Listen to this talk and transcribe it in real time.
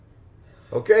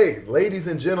Okay, ladies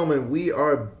and gentlemen, we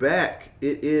are back.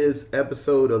 It is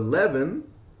episode 11.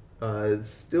 It's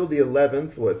still the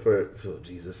 11th. Oh,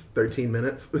 Jesus, 13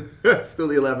 minutes. Still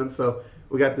the 11th. So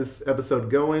we got this episode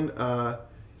going.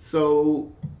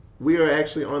 So we are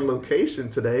actually on location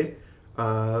today.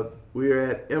 We are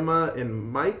at Emma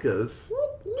and Micah's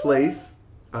place.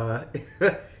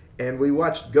 And we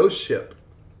watched Ghost Ship.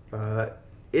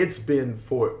 It's been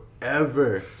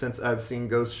forever since I've seen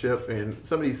Ghost Ship, and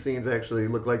some of these scenes actually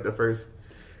look like the first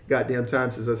goddamn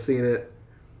time since I've seen it.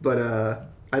 But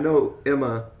I know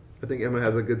Emma. I think Emma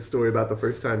has a good story about the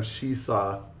first time she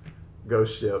saw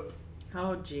Ghost Ship.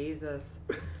 Oh, Jesus.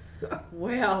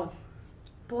 Well,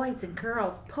 boys and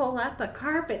girls, pull up a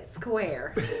carpet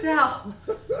square. So,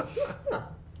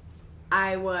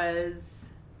 I want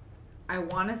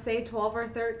to say 12 or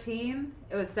 13.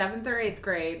 It was 7th or 8th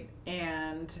grade,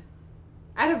 and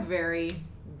I had a very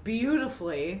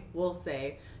beautifully, we'll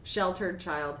say, sheltered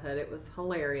childhood. It was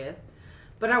hilarious.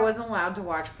 But I wasn't allowed to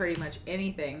watch pretty much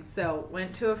anything. So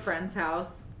went to a friend's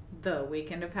house the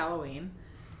weekend of Halloween,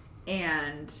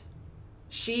 and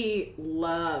she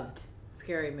loved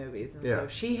scary movies. And so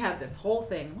she had this whole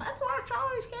thing, let's watch all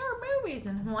these scary movies.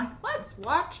 And I'm like, let's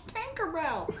watch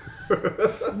Tinkerbell.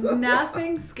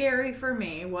 Nothing scary for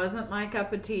me. Wasn't my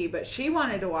cup of tea. But she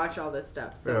wanted to watch all this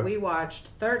stuff. So we watched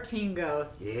 13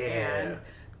 Ghosts and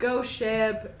Ghost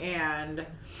Ship. And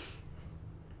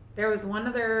there was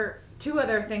two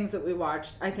other things that we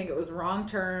watched. I think it was Wrong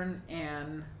Turn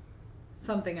and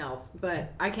something else.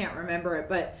 But I can't remember it.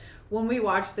 But when we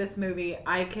watched this movie,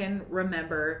 I can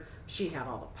remember she had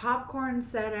all the popcorn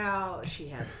set out. She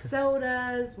had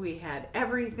sodas. We had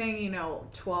everything,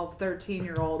 12,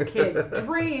 13-year-old kids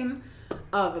dream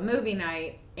of a movie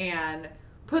night, and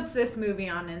puts this movie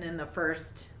on, and in the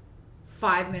first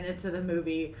 5 minutes of the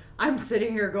movie, I'm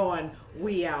sitting here going,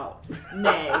 we out.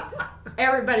 Nay.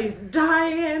 Everybody's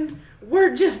dying.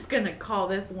 We're just going to call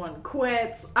this one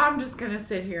quits. I'm just going to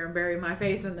sit here and bury my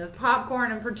face in this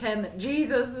popcorn and pretend that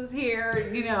Jesus is here.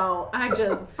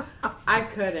 I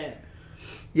couldn't.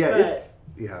 Yeah,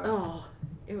 Oh,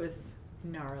 it was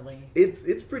gnarly.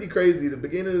 It's pretty crazy. The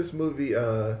beginning of this movie,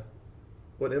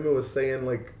 what Emma was saying,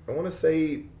 I want to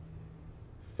say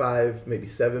 5, maybe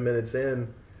 7 minutes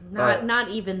in. Not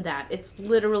even that. It's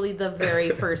literally the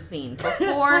very first scene. It's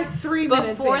like 3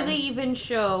 minutes before in. They even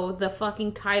show the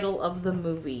fucking title of the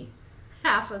movie.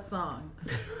 Half a song.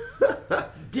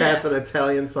 Half an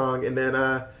Italian song. And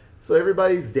then, so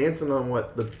everybody's dancing on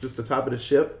just the top of the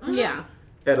ship? Mm-hmm. Yeah.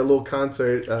 At a little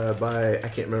concert by, I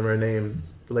can't remember her name,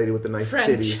 the lady with the nice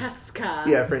titties. Francesca.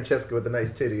 Yeah, Francesca with the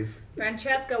nice titties.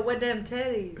 Francesca with them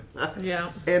titties.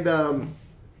 Yeah. And,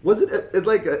 was it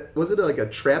like a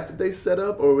trap that they set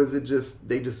up, or was it just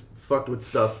they just fucked with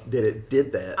stuff did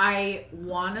that? I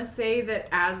want to say that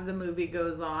as the movie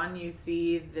goes on, you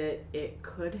see that it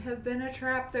could have been a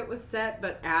trap that was set,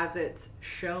 but as it's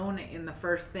shown in the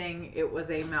first thing, it was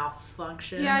a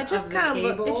malfunction. Yeah, it just kind of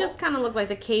looked like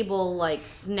the cable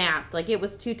snapped, like it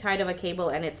was too tight of a cable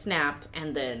and it snapped,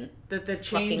 and then that the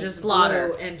chain just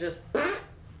slaughtered blew and just.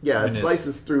 Yeah, it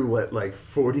slices through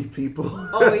 40 people.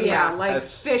 Oh yeah,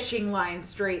 fishing lines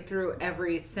straight through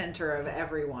every center of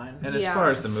everyone. And as far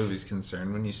as the movie's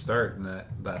concerned, when you start and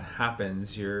that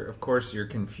happens, you're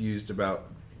confused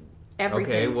about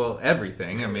everything. Okay, well,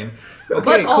 everything. I mean, but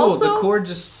cool. Also, the core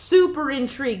just super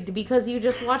intrigued because you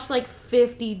just watch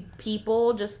 50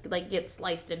 people just get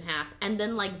sliced in half, and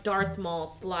then Darth Maul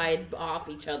slide off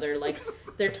each other,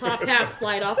 their top half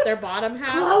slide off their bottom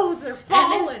half. Clothes are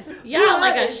falling.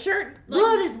 A shirt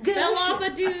blood is good. Fell off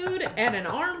a dude, and an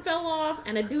arm fell off,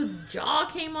 and a dude's jaw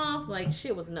came off.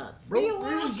 Shit was nuts. He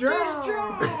lost his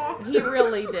jaw. He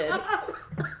really did.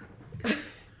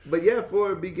 But yeah,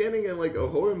 for a beginning in a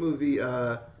horror movie,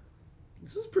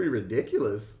 this was pretty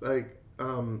ridiculous.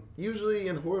 Usually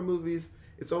in horror movies,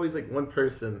 it's always one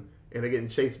person and they're getting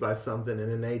chased by something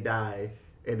and then they die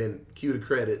and then cue the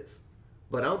credits.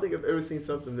 But I don't think I've ever seen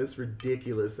something this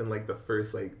ridiculous in the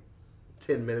first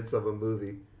 10 minutes of a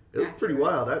movie. It was pretty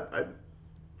wild. I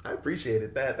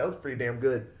appreciated that. That was pretty damn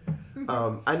good.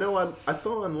 I know I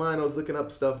saw online, I was looking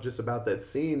up stuff just about that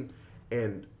scene,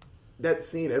 and that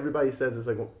scene, everybody says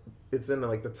it's in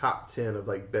the top 10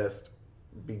 of best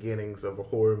beginnings of a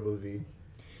horror movie.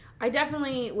 I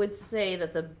definitely would say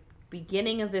that the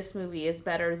beginning of this movie is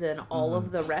better than all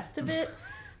of the rest of it.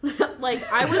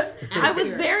 I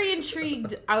was very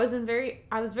intrigued. I was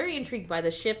very intrigued by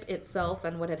the ship itself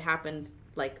and what had happened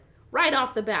right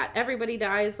off the bat. Everybody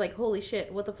dies, holy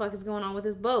shit, what the fuck is going on with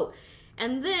this boat?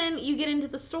 And then you get into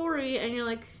the story and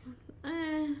you're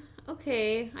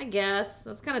okay, I guess.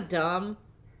 That's kind of dumb.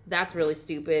 That's really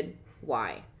stupid.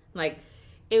 Why?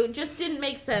 it just didn't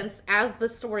make sense as the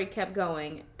story kept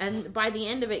going. And by the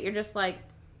end of it, you're just like,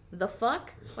 the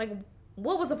fuck? Like,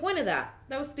 what was the point of that?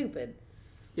 That was stupid.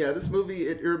 Yeah, this movie,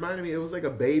 it reminded me, it was like a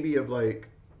baby of like,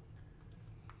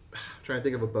 I'm trying to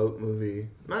think of a boat movie.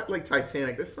 Not like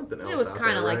Titanic, there's something else It was out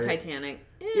kind of there, like right? Titanic.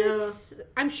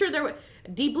 I'm sure there was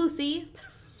Deep Blue Sea,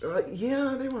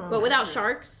 Yeah, they were on but without there.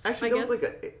 sharks. Actually, I that was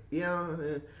guess. like a, yeah.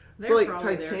 They're So like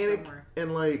probably there Titanic somewhere.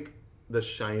 and like The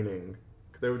Shining.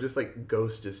 They were just like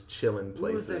ghosts just chilling Ooh,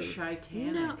 places. the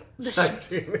Titanic. No.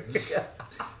 Titanic.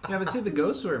 Yeah, but see, the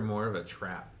ghosts were more of a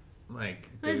trap. Like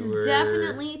they It's were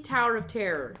definitely Tower of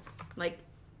Terror. Like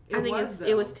I It think was,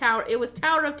 it was Tower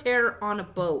of Terror on a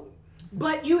boat.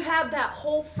 But you had that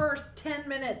whole first 10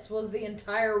 minutes was the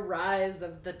entire rise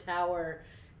of the tower.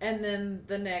 And then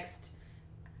the next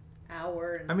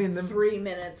hour and I mean, 3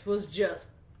 minutes was just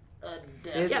a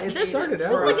death. Yeah, It this started was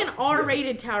out- like an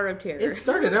R-rated Tower of Terror. It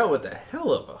started out with a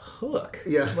hell of a hook.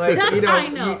 Yeah. Like, That's- you know, I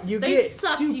know. you They get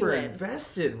sucked you super in.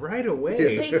 invested right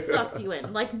away. They sucked you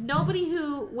in. Like nobody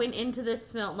who went into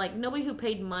this film, like nobody who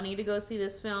paid money to go see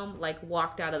this film, like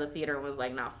walked out of the theater and was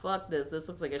like, "Nah, fuck this. This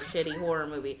looks like a shitty horror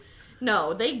movie."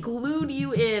 No, they glued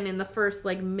you in the first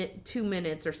like 2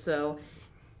 minutes or so,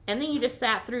 and then you just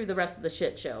sat through the rest of the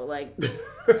shit show. Like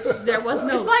there was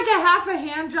no. It's like a half a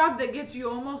hand job that gets you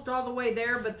almost all the way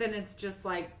there, but then it's just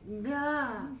like,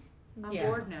 I'm Yeah.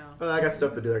 bored now. Oh, I got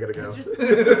stuff to do. I gotta go. It's just,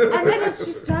 and then it's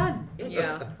just done.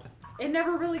 Yeah, It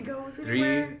never really goes 3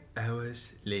 anywhere.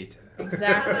 hours later.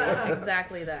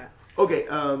 exactly that. Okay,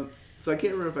 so I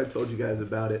can't remember if I told you guys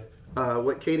about it.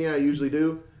 What Katie and I usually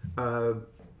do,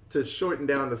 to shorten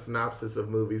down the synopsis of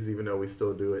movies, even though we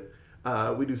still do it,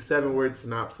 we do 7-word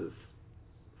synopsis.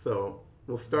 So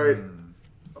we'll start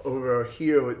over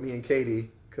here with me and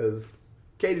Katie, because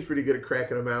Katie's pretty good at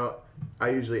cracking them out. I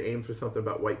usually aim for something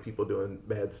about white people doing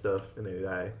bad stuff and they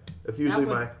die. That's usually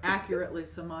That would my... accurately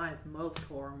surmise most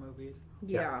horror movies.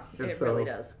 Yeah, And it so, really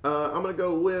does. I'm gonna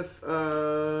go with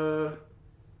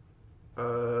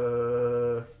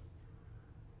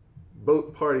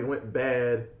boat party went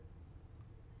bad.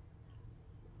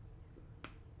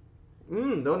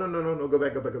 No. Go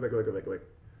back.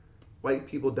 White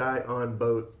people die on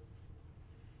boat.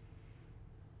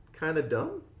 Kind of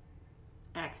dumb.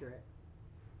 Accurate.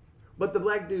 But the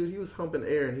black dude, he was humping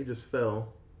air and he just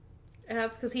fell. And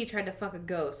that's because he tried to fuck a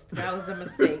ghost. That was a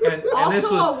mistake. And Also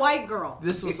this was a white girl.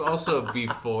 this was also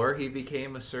before he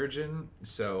became a surgeon.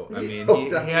 So I mean, Oh, he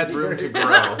had room to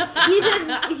definitely.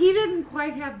 grow. He didn't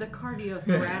quite have the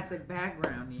cardiothoracic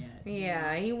background yet.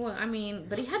 Yeah, I mean,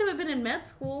 but he had to have been in med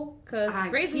school because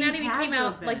Grey's he Anatomy had came to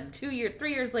out have like been.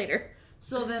 3 years later.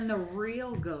 So then the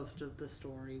real ghost of the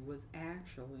story was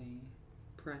actually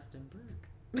Preston Burke.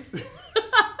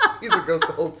 He's a ghost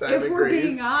the whole time. If in we're Grace.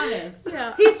 being honest.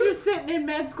 Yeah. He's just sitting in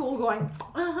med school going,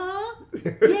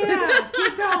 yeah,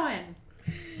 keep going.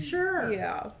 Sure.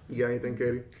 Yeah. You got anything,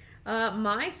 Katie?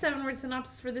 My 7-word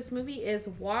synopsis for this movie is: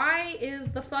 why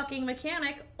is the fucking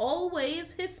mechanic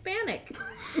always Hispanic?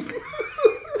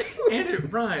 And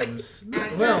it rhymes.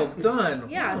 Well done.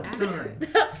 Yeah. Well done.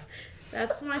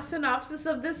 That's my synopsis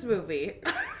of this movie.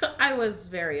 I was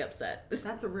very upset.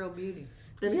 That's a real beauty.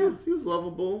 And Yeah. he was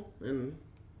lovable and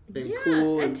Yeah,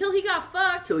 cool until he got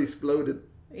fucked. until he exploded.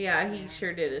 Yeah, he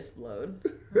sure did explode.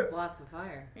 There's lots of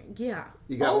fire. Yeah.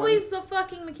 You got Always the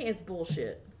fucking mechanic. It's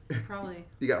bullshit. Probably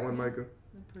You got one, Michael?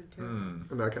 pretty terrible.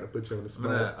 I'm not gonna put you on the I'm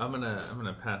spot.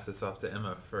 gonna pass this off to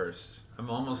Emma first. I'm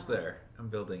almost there. I'm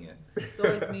building it. It's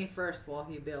always me first while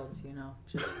he builds, you know.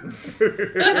 Just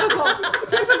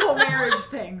typical marriage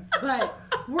things. But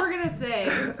we're gonna say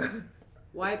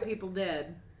white people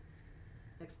dead.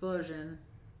 Explosion.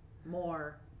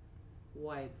 More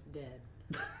whites dead.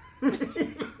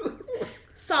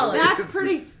 Solid. That's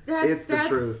pretty. It's the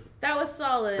truth. That was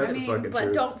solid. That's I the mean, fucking but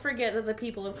truth. don't forget that the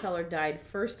people of color died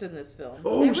first in this film.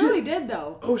 Oh They shit! really did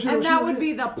though. Oh, shit, And oh, that shit, would shit.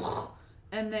 be the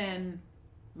and then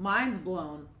Minds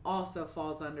Blown also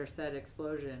falls under said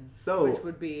explosion. So- which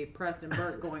would be Preston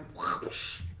Burke going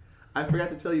I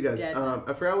forgot to tell you guys. Deadness.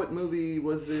 I forgot what movie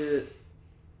was it.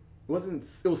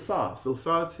 It was Saw. So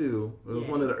Saw 2. It was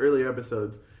Yeah. one of the earlier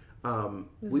episodes.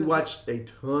 We is- watched a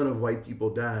ton of white people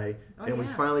die, Oh, and we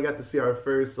yeah. finally got to see our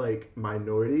first like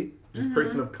minority, just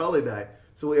person of color die.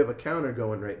 So we have a counter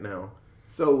going right now.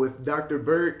 So with Dr.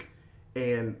 Burke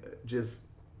and just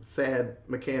sad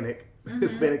mechanic,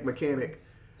 Hispanic mechanic.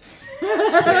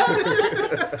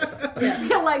 I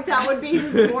feel like that would be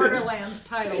his Borderlands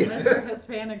title, Mr.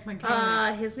 Hispanic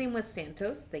Mechanic. His name was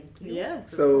Santos. Thank you.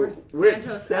 Yes, of So course. we're at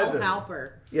Santos 7. L.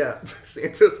 Halper. Yeah,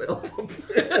 Santos album.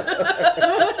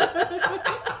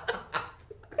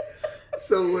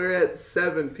 So we're at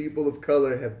 7 people of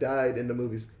color have died in the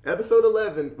movies. Episode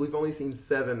 11, we've only seen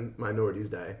 7 minorities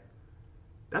die.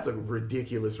 That's a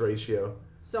ridiculous ratio.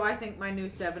 So I think my new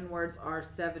 7 words are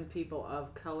 7 people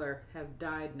of color have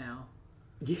died now.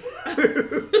 Yeah.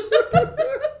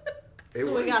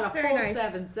 So we got a Very full nice.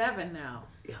 7-7 now.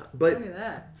 Yeah, but Look at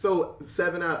that. so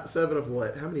 7 of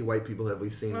what? How many white people have we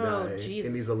seen Oh, die Jesus.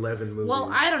 in these 11 movies? Well,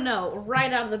 I don't know.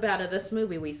 Right out of the bat of this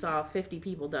movie, we saw 50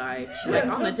 people die, like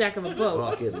on the deck of a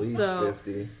boat. Fuck, at least so,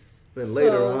 50. Then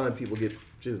later so- on, people get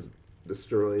just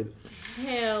destroyed.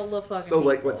 hell the fucking. So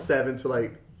like people. what 7 to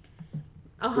like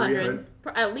 100,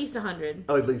 at least 100.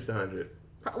 at least 100.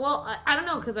 Well, I don't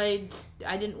know because I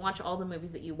didn't watch all the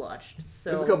movies that you watched.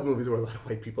 So There's a couple movies where a lot of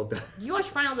white people die. you watched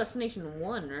Final Destination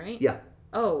 1, right? Yeah,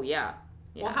 Oh yeah.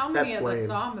 Yeah. Well, how That many of the plane.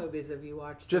 Saw movies have you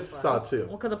watched? just so Saw far? 2.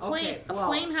 Well, because a plane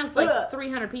Okay, has well, like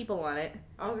 300 people on it.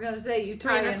 I was gonna say you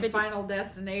tie in 350. Final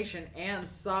Destination and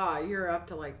Saw, you're up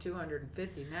to like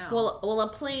 250 now. Well,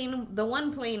 the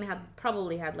one plane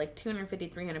probably had like 250,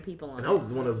 300 people on And it. that was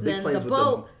one of those big Then planes the with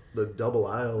boat- the double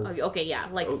aisles. Okay, yeah,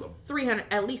 like That was 300,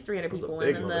 at least 300 That was a people,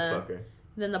 big and then motherfucker.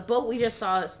 then the boat we just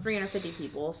saw is 350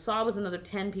 people. Saw was another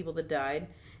 10 people that died,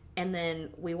 and then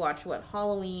we watched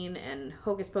Halloween and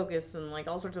Hocus Pocus and like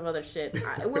all sorts of other shit.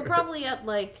 We're probably at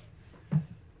like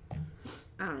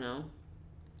I don't know,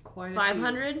 Quite a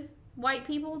 500 white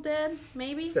people dead,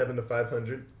 maybe, 7 to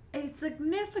 500. few. A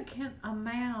significant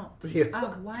amount Yeah.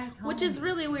 of white homes. which is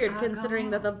really weird are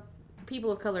considering that gone. the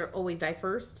people of color always die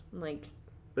first. Like,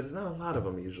 But it's not a lot of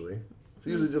them usually. It's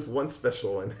usually just one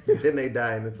special one. Then they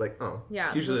die, and it's like, oh.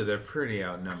 yeah. Usually they're pretty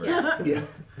outnumbered. Yes. Yeah.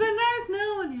 It's been nice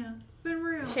knowing you. It's been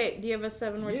real. Okay, do you have a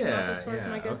 7-word synopsis for us,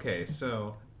 Micah? Okay,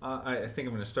 so I think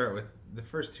I'm going to start with the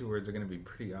first 2 words are going to be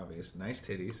pretty obvious. Nice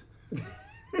titties.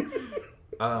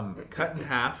 Cut in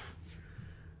half.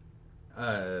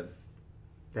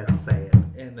 That's sad.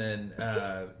 And then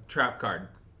trap card.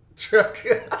 Truck.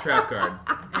 Trap card.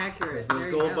 Accurate. Those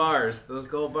There you gold go. bars. Those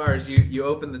gold bars. You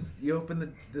open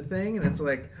the thing and it's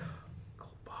like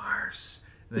gold bars.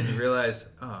 And then you realize,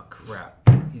 oh crap,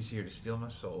 he's here to steal my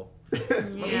soul.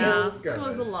 Yeah, This guy. it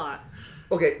was a lot.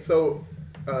 Okay, so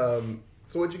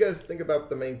what do you guys think about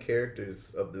the main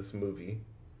characters of this movie?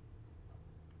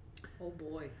 Oh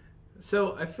boy.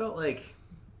 So I felt like,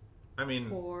 I mean,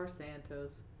 Poor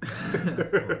Santos.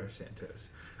 poor Santos.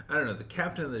 I don't know. The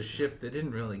captain of the ship, they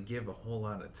didn't really give a whole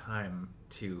lot of time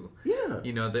to. Yeah.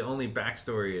 You know, the only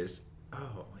backstory is,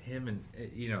 oh, him and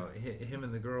him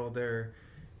and the girl there.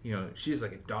 You know, she's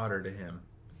like a daughter to him.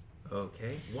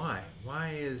 Okay, why?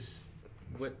 Why is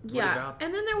what Yeah, about?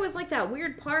 and then there was like that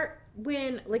weird part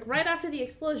when, like, right after the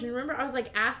explosion. Remember, I was like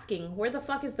asking, "Where the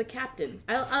fuck is the captain?"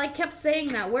 I like kept saying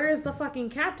that. Where is the fucking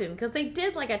captain? Because they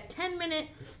did like a 10-minute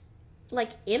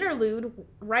like interlude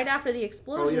right after the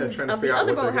explosion trying to of the figure out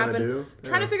other what boat they're gonna happened. do.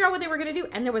 Trying Yeah. to figure out what they were gonna do,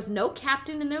 and there was no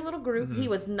captain in their little group. Mm-hmm. He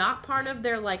was not part of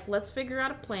their like, let's figure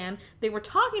out a plan. They were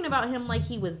talking about him like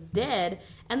he was dead,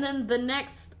 and then the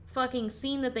next fucking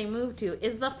scene that they moved to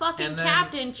is the fucking And then-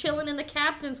 captain chilling in the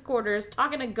captain's quarters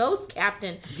talking to Ghost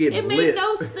Captain. Getting It made lit.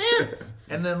 no sense.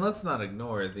 And then let's not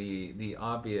ignore the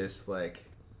obvious like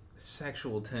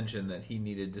sexual tension that he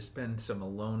needed to spend some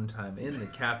alone time in the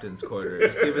captain's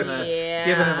quarters, giving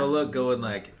him a look, going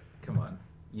like, "Come on,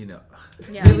 you know,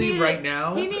 Yeah. really right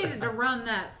now." He needed to run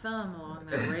that thumb along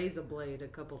that razor blade a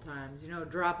couple times.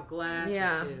 Drop a glass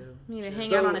Yeah. or two. Need to hang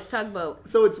So- out on his tugboat.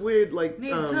 So it's weird, like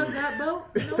Need to tug that boat.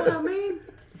 You know what I mean?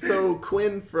 so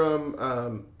Quinn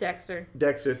from Dexter.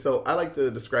 Dexter. So I like to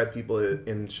describe people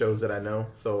in shows that I know.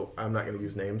 So I'm not going to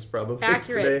use names probably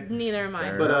Accurate. today. Neither am I.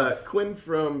 Fair. But Quinn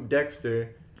from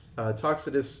Dexter talks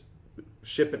to this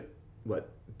ship,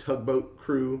 tugboat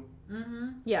crew,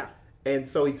 Yeah. and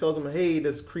so he tells them, "Hey,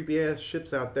 there's creepy ass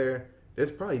ships out there.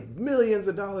 There's probably millions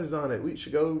of dollars on it. We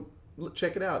should go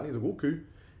check it out." And he's like, "Okay."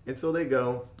 And so they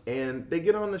go, and they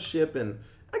get on the ship, and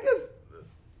I guess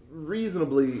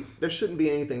reasonably there shouldn't be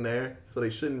anything there, so they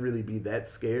shouldn't really be that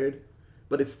scared.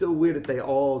 But it's still weird that they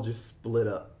all just split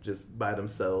up just by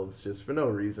themselves, just for no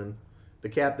reason. The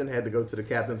captain had to go to the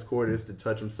captain's quarters to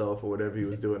touch himself or whatever he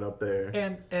was doing up there.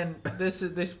 And this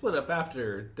is they split up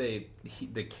after the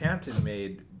captain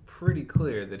made pretty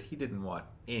clear that he didn't want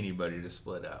anybody to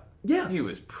split up. Yeah. He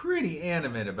was pretty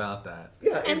animate about that.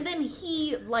 Yeah, And then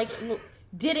he like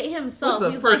did it Was himself.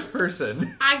 the He's first like,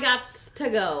 person. I got to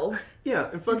go. yeah,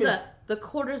 and fucking The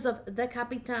quarters of the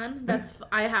Capitan.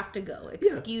 I have to go.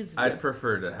 Excuse me. I'd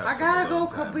prefer to have. I some gotta go alone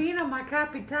time. cabina my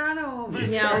capitano over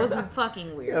Yeah, it was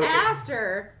fucking weird. Yeah.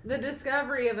 After the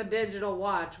discovery of a digital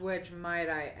watch, which, might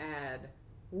I add,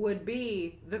 would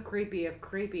be the creepy of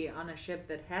creepy on a ship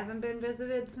that hasn't been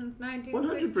visited since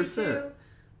 1962. 100%.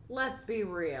 let's be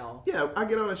real. Yeah, I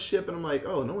get on a ship and I'm like,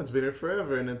 oh, no one's been here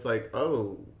forever. And it's like,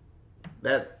 oh,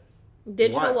 that...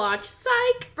 Digital watch.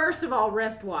 Psych! First of all,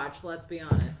 wristwatch, let's be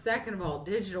honest. Second of all,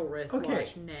 digital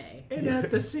wristwatch, nay. And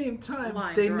at the same time,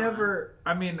 Line they drawn. never...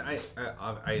 I mean,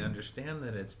 I understand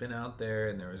that it's been out there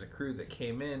and there was a crew that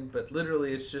came in, but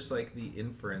literally it's just like the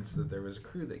inference that there was a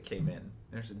crew that came in.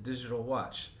 There's a digital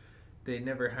watch. They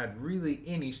never had really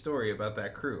any story about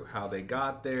that crew. How they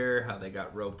got there, how they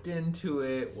got roped into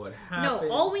it, what happened.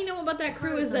 No, all we know about that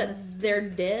crew is that they're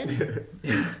dead.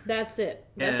 That's it.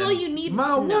 That's And all you needed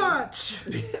my to know. watch!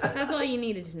 That's all you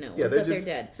needed to know. Yeah, Was that they're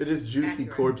dead. They're just juicy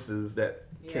Accurate. corpses that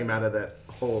came out of that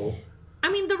hole.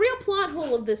 I mean, the real plot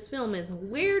hole of this film is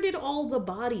where did all the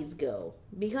bodies go?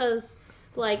 Because,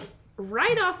 like,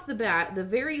 right off the bat, the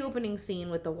very opening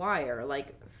scene with the wire,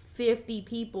 like, 50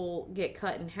 people get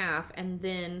cut in half, and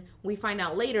then we find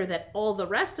out later that all the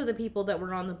rest of the people that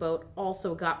were on the boat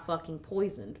also got fucking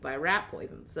poisoned by rat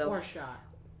poison. So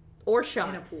Or shot.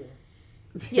 in a pool.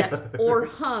 Yes, or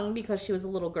hung because she was a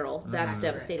little girl. That's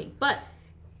devastating. But,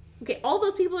 okay, all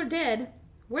those people are dead.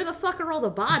 Where the fuck are all the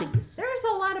bodies? There's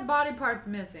a lot of body parts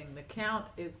missing. The count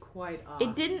is quite off.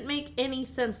 It didn't make any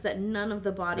sense that none of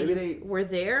the bodies Maybe they- were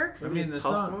there. I mean, the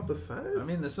toss them song... off the side? I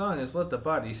mean, the song is "Let the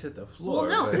Bodies Hit the Floor." Well,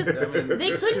 no, but, because I mean, they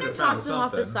they couldn't should have found tossed them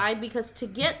off the something. side because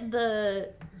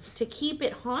to keep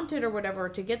it haunted or whatever,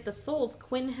 to get the souls,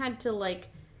 Quinn had to like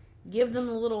give them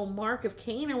the little mark of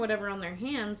Cain or whatever on their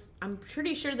hands. I'm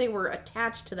pretty sure they were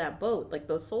attached to that boat. Like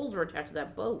those souls were attached to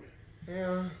that boat.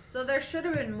 Yeah. So there should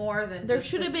have been more than There just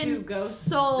should the have two been ghosts that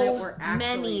so were actually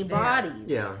many there. bodies.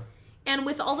 Yeah. And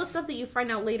with all the stuff that you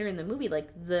find out later in the movie, like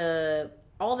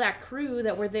all that crew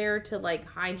that were there to like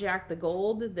hijack the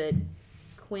gold that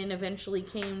Quinn eventually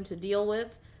came to deal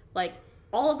with, like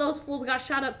all of those fools got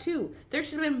shot up too. There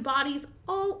should have been bodies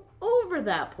all over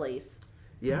that place.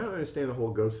 Yeah, I don't understand the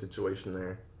whole ghost situation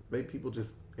there. Maybe people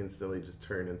just instantly just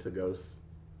turn into ghosts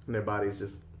and their bodies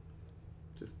just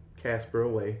Casper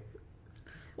away.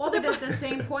 Well, but at the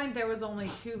same point, there was only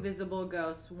two visible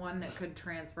ghosts. One that could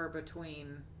transfer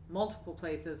between multiple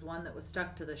places. One that was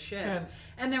stuck to the ship.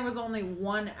 And there was only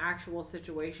one actual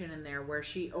situation in there where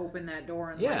she opened that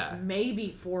door and like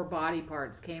maybe 4 body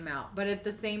parts came out. But at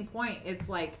the same point, it's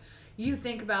like you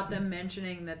think about them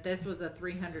mentioning that this was a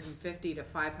 350 to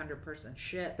 500 person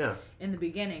ship in the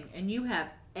beginning, and you have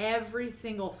every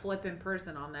single flippin'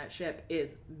 person on that ship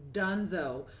is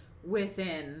donezo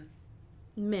within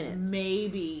Minutes.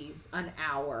 maybe an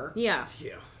hour. Yeah.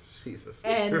 Yeah. Jesus.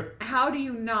 And how do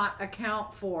you not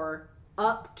account for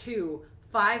up to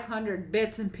 500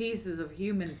 bits and pieces of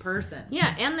human person?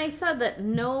 Yeah, and they said that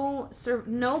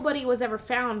nobody was ever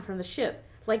found from the ship.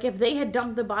 Like if they had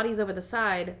dumped the bodies over the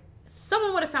side,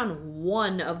 someone would have found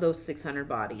one of those 600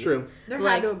 bodies. True. There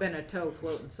Like- had to have been a toe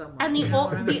floating somewhere. And the Just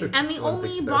one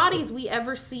only big toe. bodies we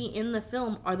ever see in the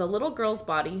film are the little girl's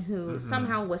body who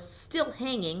somehow was still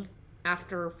hanging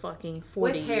after fucking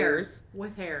 40 with hair. years.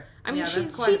 With hair. I mean, Yeah, she'd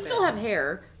that's quite a still bit. have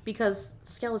hair because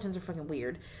skeletons are fucking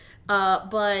weird.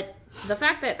 But the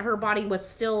fact that her body was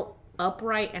still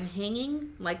upright and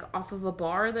hanging, like off of a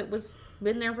bar that was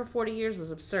been there for 40 years,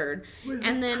 was absurd. With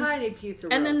and a then tiny piece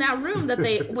of and rope. then that room that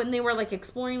they when they were like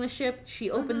exploring the ship, she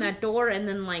opened that door and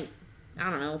then like I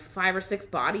don't know, 5 or 6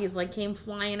 bodies like came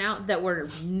flying out that were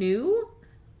new.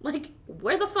 Like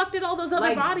where the fuck did all those other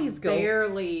like, bodies go?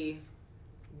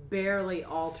 barely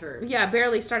altered. Yeah,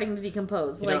 barely starting to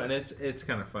decompose. You Like know, and it's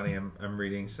kind of funny. I'm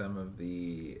reading some of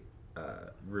the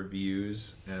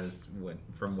reviews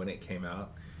from when it came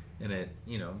out, and it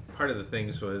part of the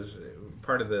things was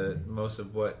most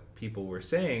of what people were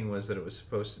saying was that it was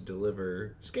supposed to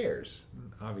deliver scares.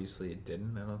 Obviously, it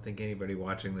didn't. I don't think anybody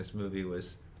watching this movie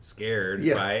was scared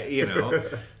by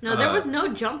no, there was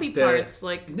no jumpy parts.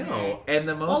 Like no, and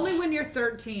the most Only when you're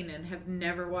 13 and have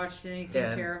never watched anything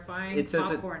And terrifying. it says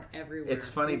popcorn everywhere. It's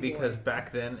funny Oh, boy. because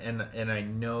back then, and I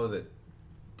know that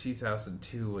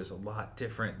 2002 was a lot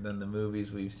different than the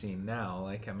movies we've seen now.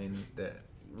 Like, I mean,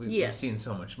 we've seen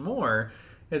so much more.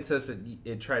 It says that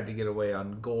it tried to get away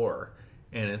on gore,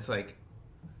 and it's like,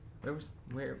 where was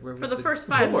for the first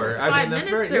gore? 5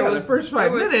 minutes, I mean, the first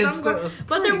 5 minutes, some gore. that was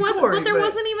but there pretty was, gory, but there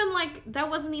wasn't even like that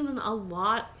wasn't even a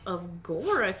lot of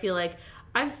gore. I feel like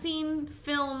I've seen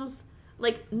films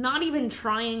like not even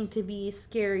trying to be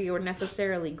scary or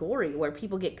necessarily gory, where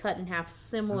people get cut in half,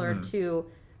 similar to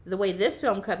the way this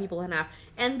film cut people in half,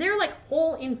 and their like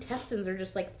whole intestines are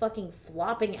just like fucking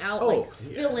flopping out, like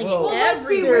spilling Well, let's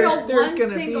be everywhere. real. There's One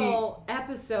gonna single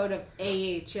episode of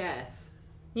AHS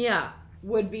Yeah.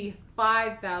 would be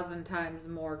 5,000 times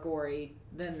more gory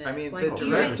than this. I mean, like, the even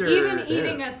director-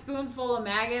 eating a spoonful of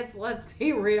maggots, let's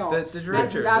be real. The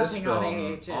director of this nothing on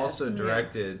film AHS. also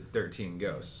directed 13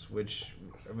 Ghosts, which,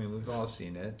 I mean, we've all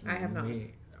seen it. I have not.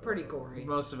 It's pretty gory.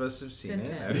 Most of us have seen It's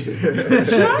it. intense.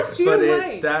 Just you but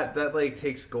wait. that like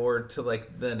takes gore to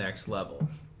like the next level.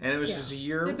 And it was just a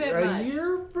year It's a bit much.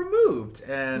 year removed.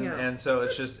 And Yeah. and so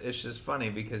it's just funny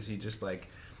because he just like,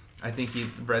 I think he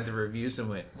read the reviews and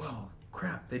went, "Whoa,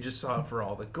 crap, they just saw it for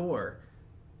all the gore.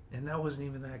 And that wasn't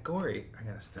even that gory. I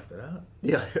gotta step it up."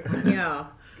 Yeah. Yeah.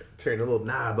 Turn a little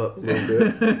knob up a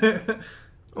little bit.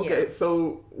 Okay, Yeah.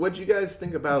 so what do you guys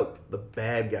think about the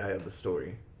bad guy of the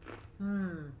story?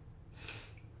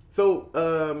 So,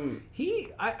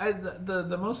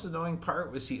 the most annoying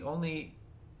part was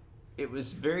it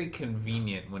was very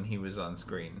convenient when he was on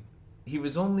screen. He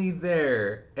was only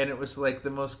there, and it was like the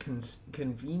most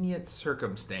convenient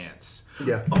circumstance.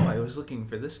 Yeah. Oh, I was looking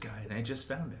for this guy, and I just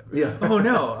found him. Yeah. Oh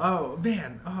no. Oh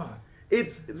man. Oh.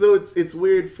 It's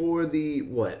weird for the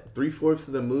 3/4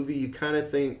 of the movie. You kind of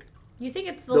think You think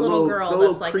it's the little girl the that's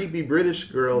little like creepy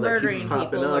British girl that keeps murdering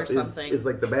popping people or up something. is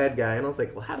like the bad guy, and I was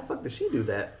like, well, how the fuck did she do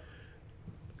that?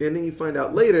 And then you find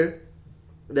out later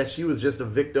that she was just a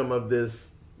victim of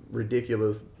this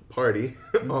ridiculous party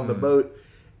on the boat,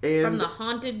 and from the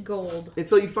haunted gold. and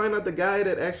so you find out the guy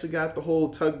that actually got the whole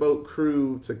tugboat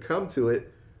crew to come to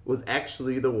it was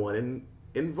actually the one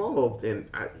involved, and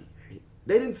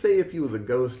they didn't say if he was a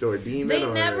ghost or a demon. They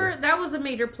or... never. That was a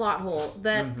major plot hole.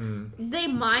 That Mm-hmm. they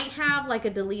might have like a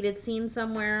deleted scene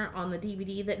somewhere on the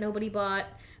DVD that nobody bought.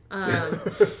 That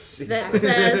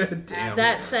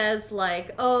says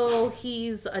like, oh,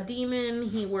 he's a demon.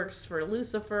 He works for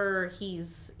Lucifer.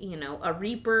 He's a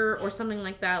reaper or something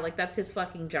like that. Like that's his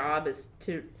fucking job is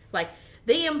to like.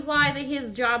 They imply that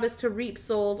his job is to reap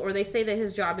souls, or they say that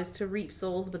his job is to reap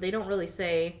souls, but they don't really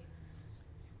say.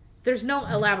 There's no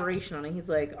elaboration on it. He's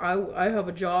like, I have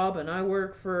a job and I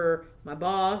work for my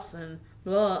boss and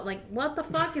blah. Like, what the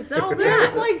fuck is all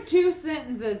There's that? like 2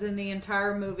 sentences in the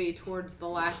entire movie towards the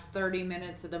last 30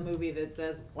 minutes of the movie that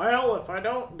says, well, if I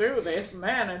don't do this,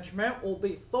 management will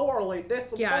be thoroughly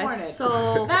disappointed. Yeah, it's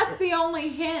so That's the only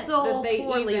hint so that they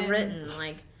poorly even... written.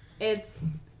 Like, It's...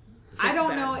 I don't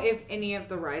bad. know if any of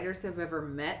the writers have ever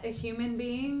met a human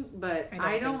being, but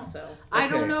I don't think so. I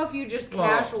don't Okay. know if you just Well,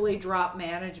 casually drop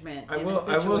management in a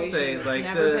situation I will say, that's like,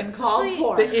 never been called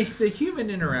for. The human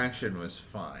interaction was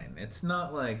fine. It's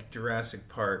not like Jurassic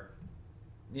Park.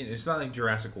 It's not like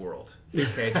Jurassic World.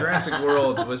 Okay, Jurassic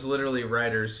World was literally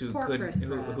writers who Poor Chris Pratt.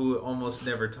 who almost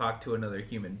never talked to another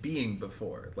human being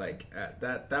before. Like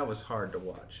that was hard to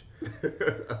watch.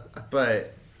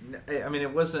 But I mean,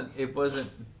 it wasn't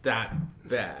that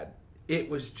bad. It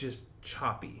was just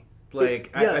choppy.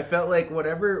 Like Yeah. I felt like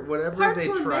whatever Parts they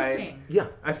were tried. missing. Yeah,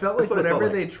 I felt That's like what it felt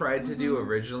whatever like. they tried to do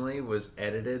originally was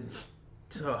edited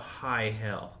to high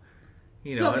hell.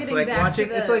 So it's getting like back to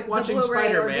watching it's like the watching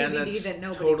Blu-ray or Spider-Man DVD that's that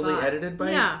nobody totally bought. edited by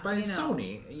Yeah.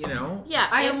 Sony. yeah,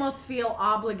 I if- almost feel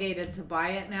obligated to buy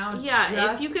it now.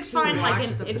 Yeah, if you just could to find like watch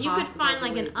an the if you could possible find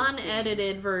like an deleted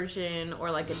unedited scenes. version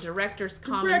or like a director's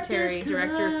commentary,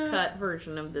 director's cut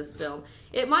version of this film,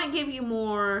 it might give you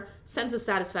more sense of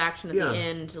satisfaction at Yeah. the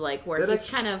end, like where That he's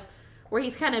actu-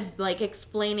 kind of like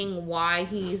explaining why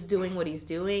he's doing what he's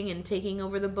doing and taking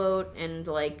over the boat and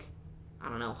like I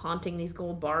don't know, haunting these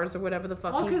gold bars or whatever the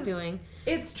fuck Well, he's 'cause doing.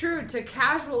 It's true, to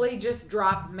casually just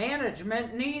drop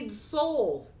management needs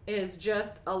souls is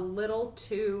just a little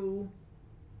too,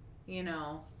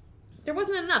 There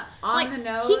wasn't enough. On like the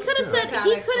nose he could have said without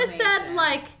he could have said explanation.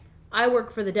 like I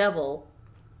work for the devil.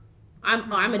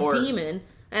 I'm a Or- demon,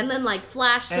 and then like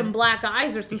flash some And black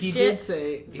eyes or some he shit, did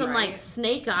say some Right. like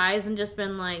snake eyes, and just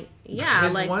been like, yeah,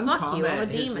 his like one fuck comment, you, I'm a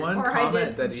his demon. one Or I did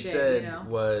comment some that he shit, said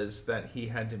was that he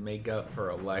had to make up for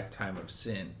a lifetime of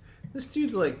sin. This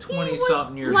dude's like 20 was,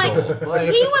 something years like, old. Like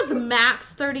He was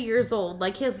max 30 years old.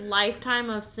 Like his lifetime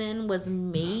of sin was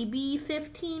maybe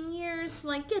 15 years.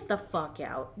 Like get the fuck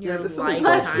out. Yeah, Your there's something-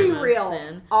 lifetime Let's be of real.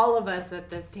 sin. All of us at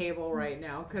this table right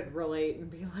now could relate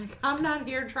and be like, I'm not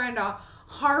here trying to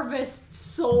harvest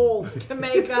souls to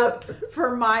make up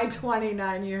for my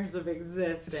 29 years of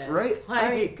existence. Right.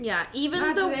 Like, Yeah, even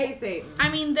not though today, Satan. I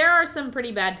mean, there are some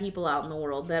pretty bad people out in the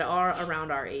world that are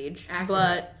around our age, Accurate.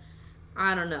 but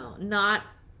I don't know.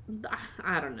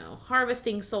 I don't know.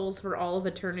 Harvesting souls for all of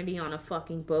eternity on a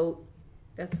fucking boat.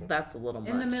 That's a little much.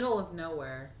 In the middle of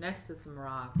nowhere, next to some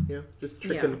rocks. Yeah, just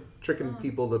tricking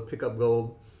people to pick up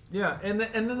gold. Yeah, and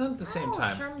then at the same Oh,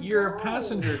 time, some you're a gold.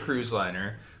 passenger cruise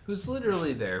liner who's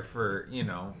literally there for,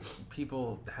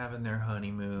 people having their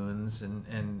honeymoons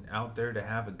and out there to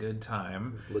have a good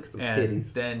time. Look at some and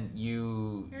kitties. Then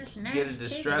you There's get a nice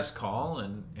distress call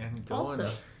and go Also,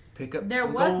 and pick up there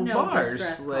some was gold no bars.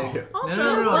 distress Like, call. Also,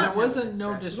 no, what- there wasn't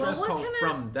no distress distress call. call Well, what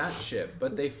from that ship,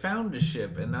 but they found a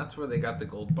ship, and that's where they got the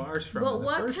gold bars from. But in the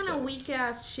what first kind of place. weak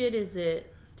ass shit is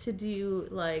it to do,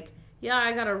 like, yeah,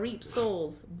 I gotta reap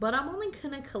souls, but I'm only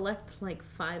gonna collect like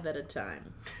 5 at a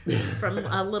time from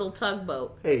a little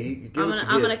tugboat. Hey, you get what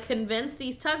I'm you gonna get. convince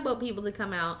these tugboat people to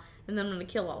come out, and then I'm gonna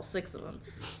kill all 6 of them,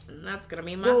 and that's gonna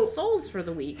be my Well- souls for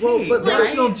the week. well, Hey, but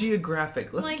National like-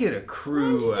 Geographic, let's like, get a Why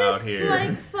crew don't you out just, here.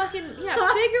 like, fucking figure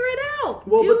it out.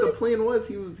 Well, dude. but the plan was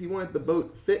he wanted the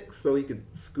boat fixed so he could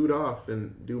scoot off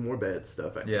and do more bad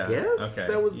stuff. I Yeah, guess okay.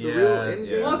 that was the Yeah, real end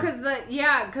yeah. game. Well,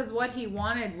 because what he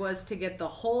wanted was to get the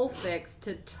hull fixed,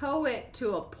 to tow it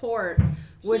to a port,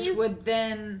 which He's- would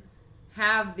then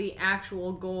have the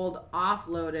actual gold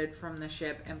offloaded from the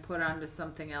ship and put onto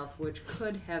something else, which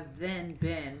could have then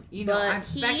been, but I'm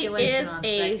he speculation is on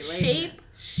a speculation.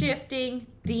 shape-shifting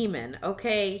demon.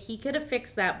 Okay, he could have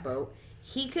fixed that boat.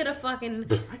 He could have fucking.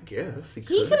 I guess he He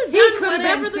could. could have He done could have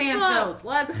whatever been the Santos. fuck.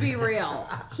 Let's be real.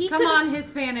 He Come coulda- on,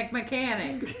 Hispanic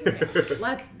mechanic.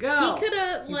 Let's go. He could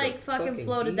have He's like a fucking fucking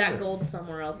floated that demon. gold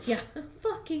somewhere else. Yeah, a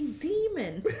fucking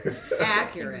demon.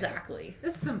 Accurate. Exactly.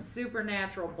 This is some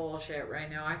supernatural bullshit right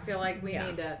now. I feel like we Yeah.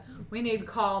 need to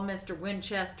call Mr.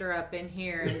 Winchester up in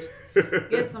here and just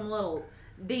get some little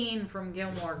Dean from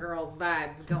Gilmore Girls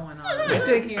vibes going on. I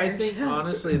think Here.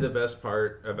 honestly the best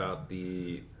part about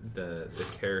the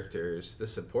characters, the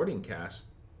supporting cast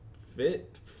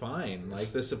fit fine.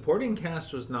 Like the supporting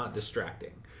cast was not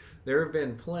distracting. There have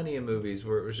been plenty of movies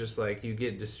where it was just like you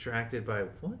get distracted by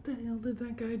what the hell did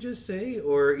that guy just say,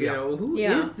 or you Yeah. know who is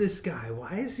Yeah. this guy?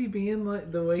 Why is he being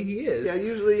like the way he is? Yeah,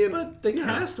 usually. But the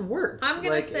cast worked. I'm gonna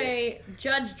Like, say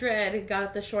Judge Dredd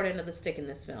got the short end of the stick in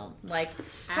this film. Like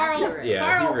Carl, Accurate. Yeah,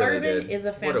 Carl he really Urban did. is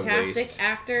a What a fantastic waste.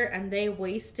 actor, and they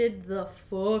wasted the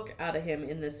fuck out of him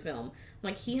in this film.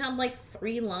 Like he had like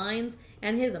 3 lines,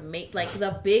 and his like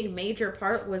the big major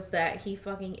part was that he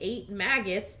fucking ate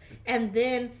maggots, and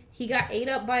then he got ate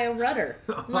up by a rudder.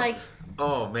 Like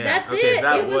oh man, That's okay, it.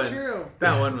 that It was one, true.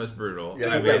 that one was brutal. Yeah,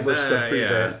 I that mean, butchered up pretty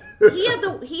yeah.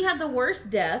 bad. he had the worst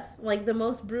death, like the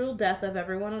most brutal death of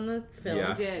everyone on the film.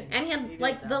 Yeah. He did. And he He had did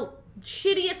like though. the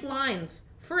shittiest lines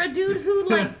for a dude who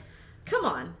like come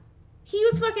on. He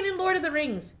was fucking in Lord of the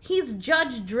Rings. He's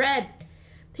Judge Dredd.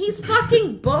 He's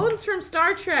fucking Bones from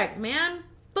Star Trek, man.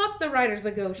 Fuck the writers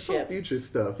of Ghost It's all Ship. future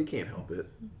stuff. He can't help it.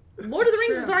 Lord of the It's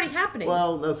Rings is true. already happening.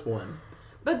 Well, that's one.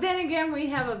 But then again, we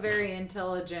have a very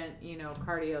intelligent,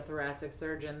 cardiothoracic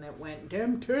surgeon that went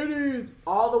them titties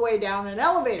all the way down an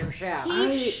elevator shaft.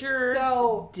 he sure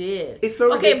So did. It's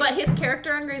so okay, ridic- but his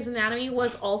character on Grey's Anatomy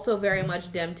was also very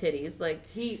much dem titties. Like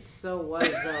he so was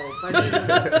though, but he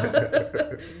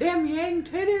was them yang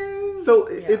titties So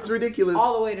Yeah. it's ridiculous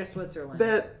all the way to Switzerland.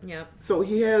 that. yeah. So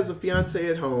he has a fiance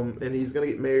at home, and he's gonna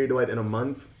get married in a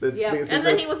month. The Yeah. thing is, And he's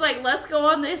then like- he was like, "Let's go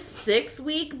on this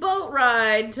 6-week boat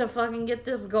ride to fucking get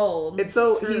this gold." And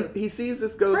so True. he sees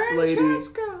this ghost lady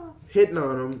Francesca. hitting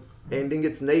on him, and then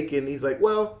gets naked. And he's like,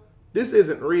 "Well, this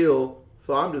isn't real,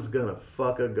 so I'm just gonna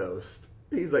fuck a ghost."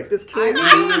 He's like, "This can't be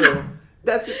real."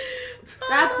 That's it.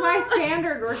 That's my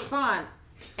standard response.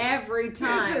 Every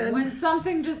time when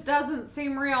something just doesn't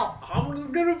seem real, I'm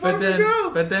just gonna fuck the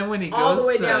ghost. But then when he goes All the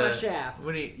way down the shaft.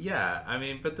 But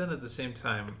then at the same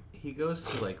time, he goes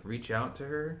to like reach out to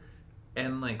her,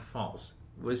 and like falls.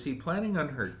 Was he planning on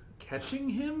her catching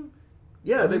him?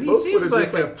 Yeah, they He both would seems have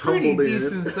like just a like pretty tumbled in.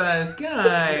 decent sized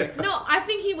guy. No, I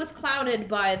think he was clouded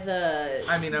by the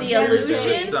I mean, I'm the sure there was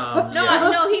illusion. some, no, yeah.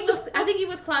 no, he was. I think he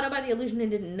was clouded by the illusion and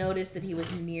didn't notice that he was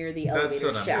near the That's elevator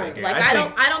what I'm shaft. thinking. Like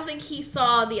I I don't think he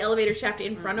saw the elevator shaft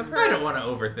in front of her. I don't want to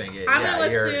overthink it. I'm Yeah,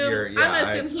 gonna you're- assume. you're- I'm yeah,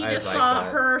 gonna assume he I just like saw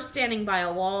that. her standing by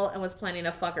a wall and was planning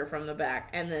to fuck her from the back,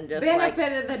 and then just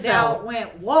Benefit of the fell. doubt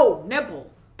went, whoa,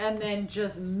 nipples. And then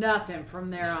just nothing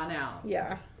from there on out.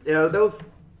 Yeah. Yeah, that was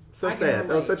so I can sad.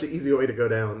 That was relate. such an easy way to go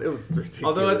down. It was ridiculous.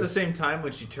 Although at the same time,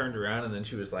 when she turned around and then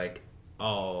she was like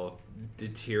all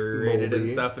deteriorated and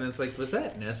Moldy. stuff, and it's like, was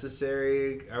that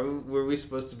necessary? Were we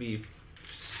supposed to be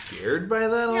scared by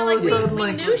that all like, of a sudden? we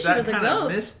like knew she that was a kinda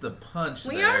ghost. missed the punch.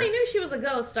 We there. already knew she was a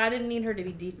ghost. I didn't need her to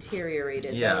be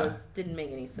deteriorated. Yeah. That didn't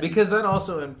make any sense. Because that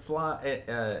also implies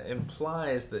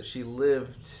that she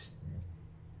lived.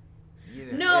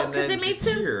 No, and because then it made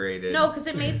sense. deteriorated. No, because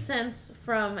it made sense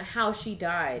from how she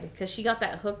died. Because she got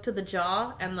that hook to the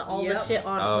jaw, and all the Yep. shit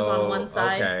was on one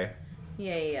side. Okay.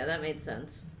 Yeah, that made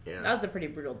sense. Yeah. That was a pretty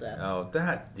brutal death. Oh,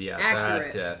 that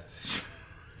Accurate. death.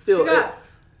 Still, She got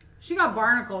She got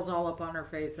barnacles all up on her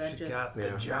face. She got the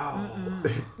jaw.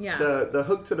 Yeah. The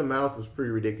hook to the mouth was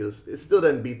pretty ridiculous. It still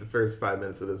doesn't beat the first 5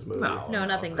 minutes of this movie. No,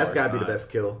 nothing That's does. got to be the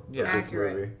best kill of this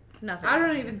Accurate. movie. Nothing. I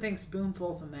don't even think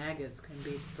spoonfuls of maggots can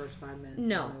beat the first 5 minutes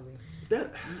No. of the movie.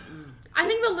 That, I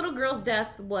think the little girl's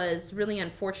death was really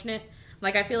unfortunate.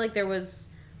 Like, I feel like there was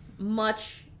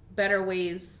much better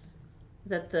ways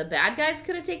that the bad guys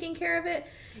could have taken care of it.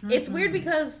 It's weird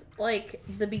because, like,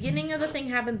 the beginning of the thing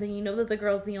happens and you know that the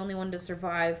girl's the only one to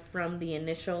survive from the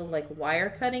initial, like,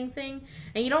 wire cutting thing.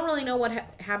 And you don't really know what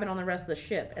happened on the rest of the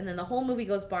ship. And then the whole movie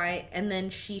goes by and then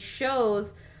she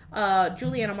shows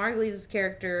Juliana Margulies'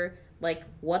 character, like,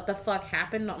 what the fuck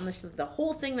happened on the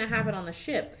whole thing that happened on the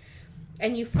ship.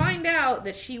 And you find out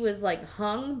that she was, like,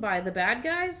 hung by the bad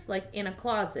guys, like, in a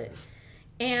closet.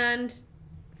 And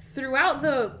throughout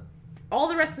all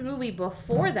the rest of the movie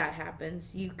before that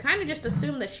happens, you kind of just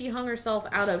assume that she hung herself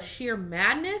out of sheer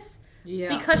madness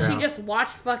because she just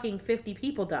watched fucking 50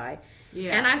 people die.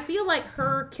 Yeah. And I feel like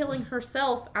her killing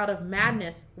herself out of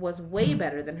madness was way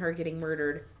better than her getting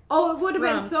murdered. Oh, it would have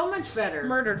been so much better.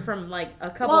 Murdered from, like,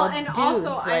 a couple of dudes. Well, and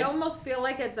also, like, I almost feel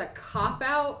like it's a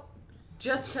cop-out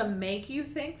just to make you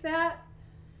think that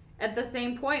at the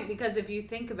same point, because if you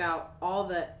think about all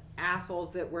the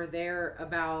assholes that were there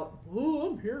about, oh,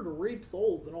 I'm here to reap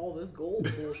souls and all this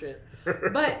gold bullshit.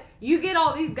 But you get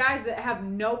all these guys that have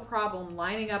no problem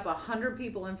lining up 100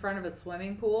 people in front of a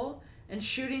swimming pool and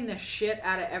shooting the shit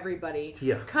out of everybody.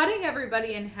 Yeah. Cutting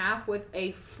everybody in half with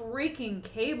a freaking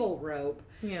cable rope.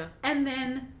 Yeah. And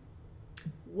then,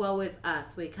 woe is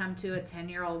us. We come to a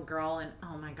 10-year-old girl and,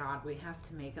 oh my God, we have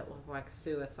to make it look like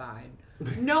suicide.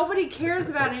 Nobody cares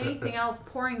about anything else.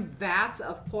 Pouring vats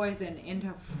of poison into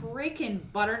freaking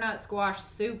butternut squash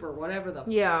soup or whatever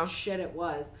the shit it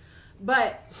was.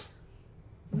 But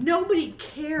nobody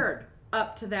cared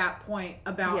up to that point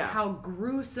about how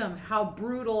gruesome, how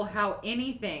brutal, how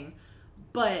anything.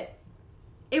 But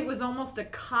it was almost a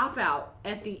cop-out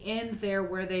at the end there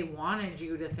where they wanted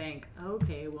you to think,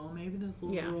 okay, well, maybe this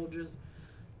little girl just...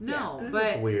 No,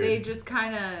 but they just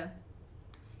kind of...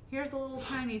 Here's a little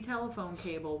tiny telephone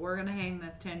cable. We're going to hang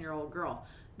this 10-year-old girl.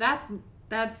 That's...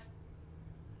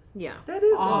 Yeah. That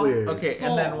is weird. Okay,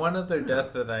 and then one other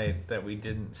death that we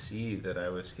didn't see that I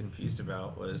was confused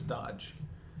about was Dodge.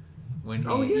 When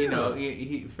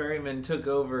he Ferryman took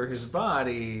over his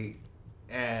body...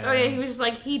 And he was just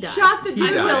like, he died. Shot the dude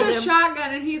with a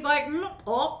shotgun, and he's like,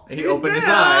 he opened his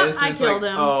eyes. I killed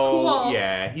him. Oh, cool.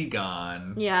 yeah, he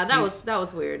gone. Yeah, that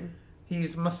was weird.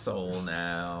 He's my soul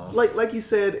now. Like you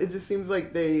said, it just seems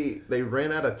like they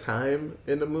ran out of time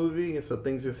in the movie, and so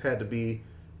things just had to be.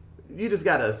 You just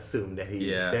gotta assume that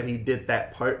he did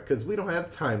that part because we don't have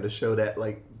time to show that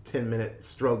like 10-minute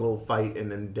struggle, fight,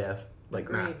 and then death. Like,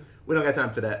 nah, we don't got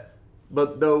time for that.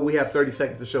 But though we have 30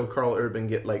 seconds to show Carl Urban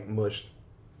get like mushed.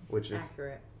 Which is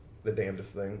accurate. The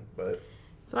damnedest thing, but...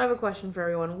 So I have a question for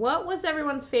everyone. What was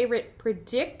everyone's favorite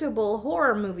predictable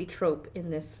horror movie trope in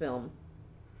this film?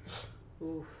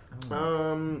 Oof.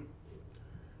 I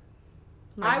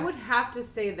would have to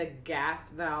say the gas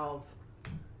valve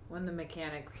when the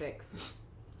mechanic fixed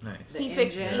Nice. the He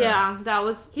fixed engine. that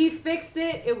was... He fixed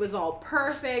it. It was all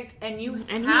perfect. And he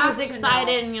was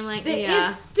excited and you're like,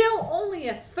 it's still only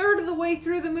a third of the way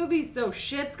through the movie, so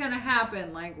shit's gonna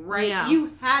happen. Like,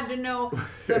 you had to know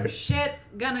some shit's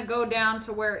gonna go down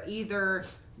to where either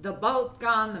the boat's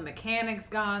gone, the mechanic's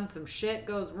gone, some shit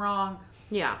goes wrong.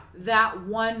 Yeah. That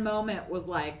one moment was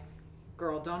like,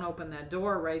 girl, don't open that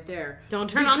door right there. Don't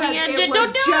turn on the engine.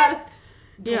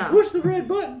 Don't push the red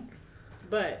button.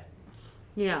 But...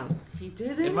 yeah. He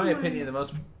did it. In my opinion, the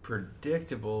most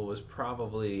predictable was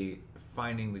probably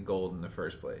finding the gold in the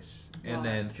first place. And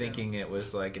then thinking it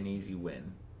was like an easy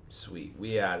win. Sweet.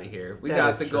 We out of here. We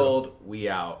got the gold. We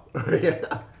out.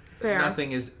 Yeah. Fair.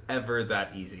 Nothing is ever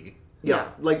that easy. Yeah.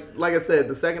 Like I said,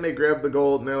 the second they grab the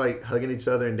gold and they're like hugging each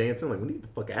other and dancing, like, we need to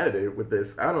fuck out of there with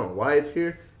this. I don't know why it's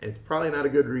here, and it's probably not a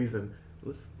good reason.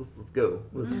 Let's go.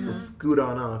 Let's scoot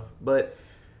on off. But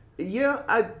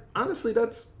yeah, honestly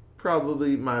that's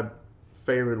probably my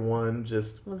favorite one.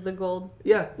 Just was the gold.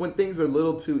 Yeah, when things are a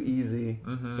little too easy,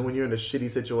 and when you're in a shitty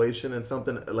situation and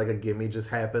something like a gimme just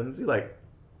happens, you're like,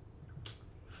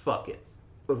 fuck it,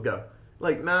 let's go.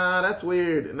 Like, nah, that's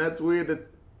weird, and that's weird that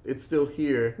it's still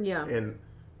here, and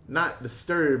not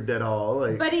disturbed at all.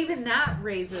 Like, but even that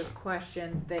raises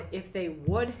questions that if they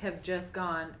would have just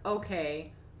gone,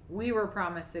 okay, we were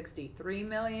promised 63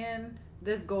 million.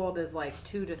 This gold is like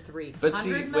 200 to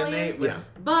 300 million.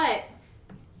 But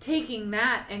taking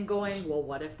that and going, well,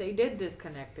 what if they did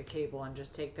disconnect the cable and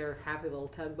just take their happy little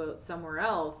tugboat somewhere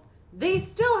else? They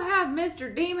still have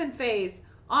Mr. Demon Face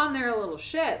on their little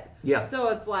ship. Yeah. So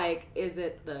it's like, is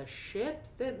it the ship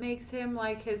that makes him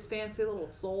like his fancy little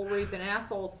soul reaping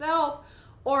asshole self,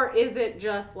 or is it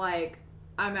just like,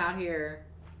 I'm out here?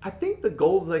 I think the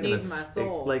gold's like Need my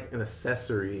soul. like an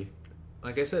accessory.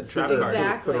 Like I said, So trap the- card.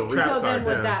 Exactly. Sort of So trap then card,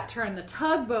 would yeah. that turn the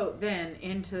tugboat then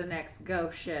into the next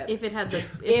ghost ship? If it had the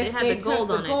if it had they the gold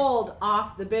took on the gold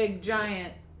off the big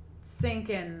giant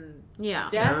sinking it. Yeah.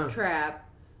 death Yeah. trap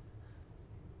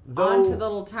Though, onto the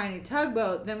little tiny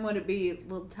tugboat, then would it be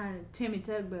little tiny Timmy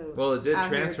tugboat? Well, it did out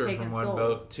here transfer taking from one souls?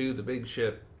 boat to the big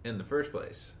ship in the first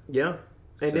place. yeah.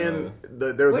 And So-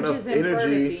 then there was Which enough is inferred at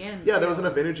energy. the end, Yeah, there too. was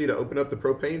enough energy to open up the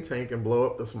propane tank and blow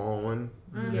up the small one.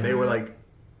 Mm-hmm. And they were like,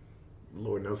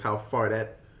 Lord knows how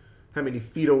many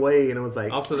feet away. And it was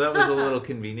like, Also, that was a little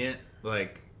convenient.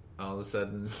 Like, all of a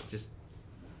sudden, just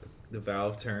the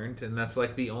valve turned, and that's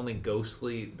like the only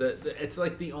ghostly. It's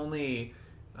like the only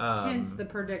Hence the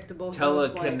predictable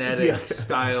ghost-like- telekinetic Yeah.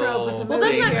 style. Trope of the Well,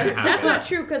 that's thing not to true. That's happen. not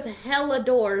true because hella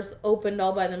doors opened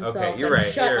all by themselves you're and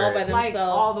right, shut you're all by right. themselves. like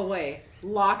all the way,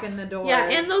 locking the doors. Yeah,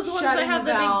 and those ones that shutting have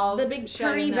valves, the big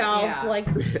shutting turny valve, yeah. like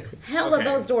hella Okay.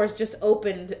 those doors just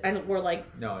opened and were like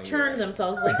No, you're turned right.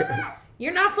 themselves. Like,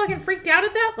 you're not fucking freaked out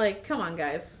at that? Like, come on,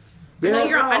 guys. Yeah.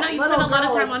 I know you spend a lot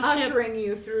of time on ships. ushering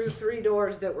you through 3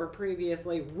 doors that were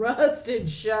previously rusted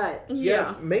shut.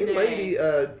 yeah, main Dang. lady,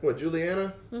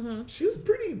 Juliana, Mm-hmm. she was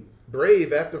pretty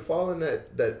brave after falling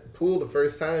that pool the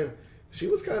first time. She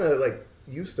was kind of like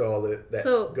used to all that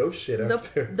So, ghost shit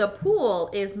after. The pool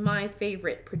is my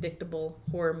favorite predictable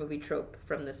horror movie trope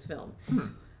from this film.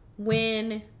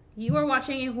 When you are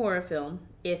watching a horror film,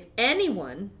 if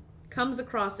anyone comes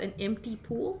across an empty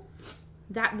pool,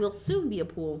 that will soon be a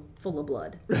pool full of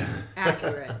blood.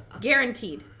 Accurate.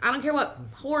 Guaranteed. I don't care what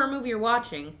horror movie you're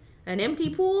watching. An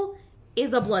empty pool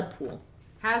is a blood pool.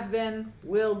 Has been,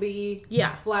 will be,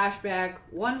 Yeah. flashback,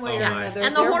 one way Oh or my. another.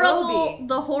 And the there will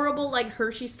be. horrible like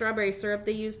Hershey strawberry syrup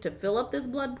they used to fill up this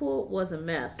blood pool was a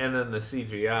mess. And then the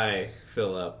CGI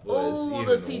fill up was Oh, even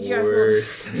the CGI fill up.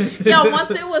 worse. Yeah,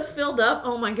 once it was filled up,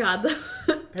 oh my god. Cue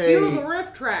the Hey,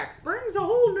 riff tracks. Brings a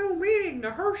whole new meaning to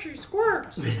Hershey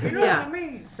Squirts. You know Yeah. what I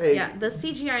mean? hey, Yeah, the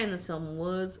CGI in this film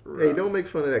was rough. hey, don't make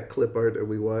fun of that clip art that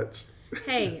we watched.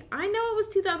 Hey, I know it was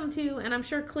 2002, and I'm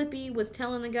sure Clippy was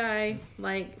telling the guy,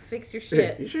 like, fix your You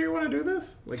shit. sure you want to do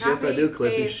this? Like, yes, I do, Copy,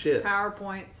 Clippy. paste, Shit.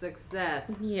 PowerPoint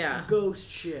success. Yeah, Ghost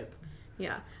ship.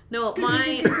 yeah. No,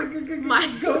 my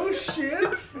ghost shit.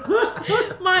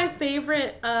 my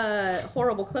favorite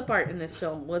horrible clip art in this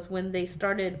film was when they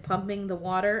started pumping the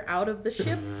water out of the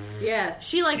ship. Yes.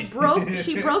 She broke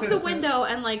the window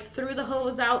and like threw the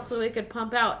hose out so it could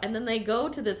pump out, and then they go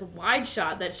to this wide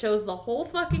shot that shows the whole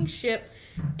fucking ship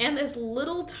and this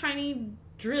little tiny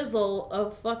drizzle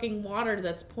of fucking water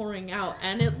that's pouring out,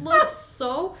 and it looks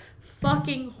so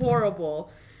fucking horrible.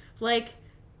 Like,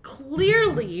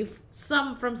 clearly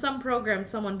from some program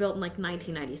someone built in like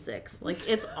 1996. Like,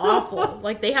 it's awful.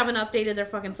 Like, they haven't updated their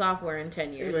fucking software in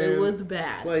 10 years. Man, it was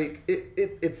bad. Like,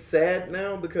 it's sad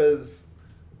now because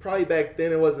probably back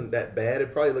then it wasn't that bad.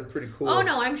 It probably looked pretty cool. Oh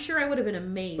no, I'm sure I would have been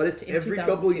amazed. But it's in every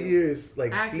 2002. couple years,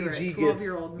 like Accurate. CG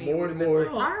 12-year-old gets me more would and have more.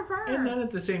 been like, And then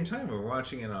at the same time, we're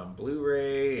watching it on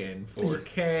Blu-ray and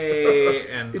 4K,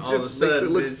 and It all of a just sudden makes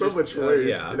it look it's so just- much worse.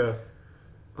 yeah.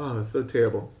 Oh, it's so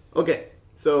terrible. Okay,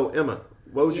 so Emma,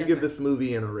 what would you Yes, give sir. this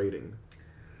movie in a rating?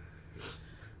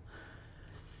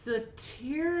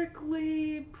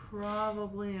 Satirically,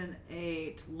 probably an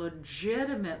 8.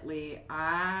 Legitimately,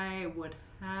 I would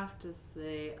have to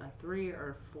say a 3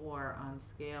 or 4 on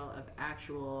scale of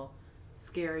actual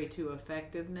scary to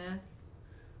effectiveness.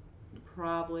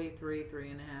 Probably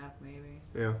 3.5, maybe.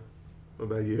 Yeah. What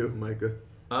about you, Micah?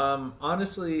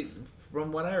 Honestly,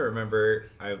 from what I remember,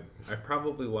 I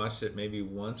probably watched it maybe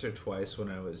once or twice when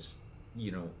I was,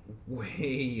 way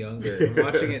younger. And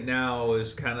watching it now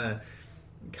was kind of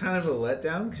a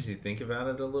letdown because you think about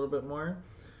it a little bit more.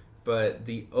 But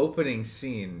the opening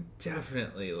scene,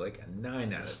 definitely like a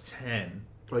 9 out of 10.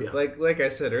 Oh yeah. Like I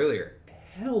said earlier,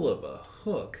 hell of a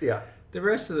hook. Yeah. The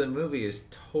rest of the movie is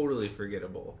totally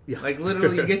forgettable. Yeah. Like,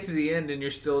 literally, you get to the end and you're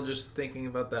still just thinking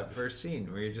about that first scene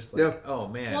where you're just like, Yeah. oh,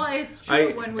 man. Well, it's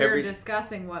true I- when we were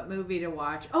discussing what movie to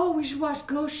watch. Oh, we should watch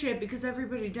Ghost Ship because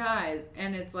everybody dies.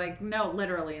 And it's like, no,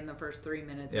 literally in the first 3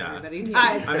 minutes, Yeah. everybody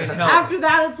dies. I mean, hell, After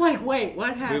that, it's like, wait,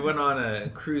 what we happened? went on a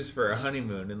cruise for a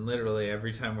honeymoon, and literally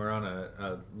every time we're on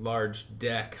a large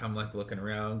deck, I'm like looking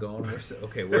around, going, "Where's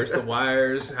the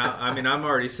wires? I'm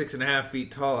already 6.5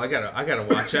 feet tall. I gotta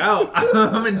watch out."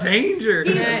 I'm in danger.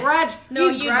 He's grudge. No,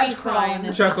 he's you'd grudge be crawling. fine. at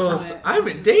this Chuckles, point. I'm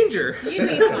in danger. You'd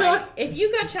be fine. If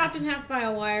you got chopped in half by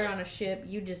a wire on a ship,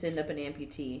 you just end up an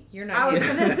amputee. You're not. I was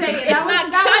getting- gonna say it's that would-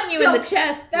 not that would cutting you in the still-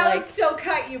 chest. That like, would still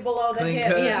cut you below the Clean hip.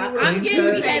 cut. yeah, You I'm would- getting you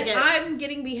would beheaded. take it. I'm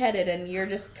getting beheaded, and you're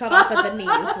just cut off at the knees.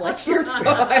 Like you're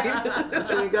fine. But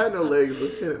you ain't got no legs,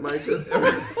 Lieutenant Micah.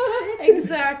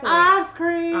 Exactly. Ice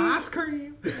cream. Ice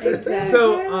cream. Exactly.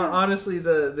 So honestly,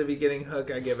 the beginning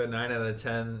hook I give a 9 out of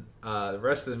 10. The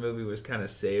rest of the movie was kind of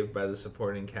saved by the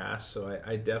supporting cast, so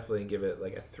I definitely give it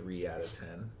like a 3 out of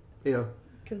 10. Yeah.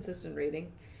 Consistent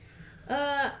rating.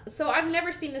 So I've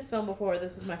never seen this film before.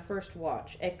 This was my first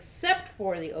watch, except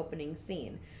for the opening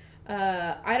scene.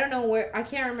 I don't know where, I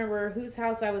can't remember whose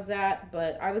house I was at,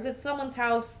 but I was at someone's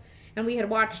house, and we had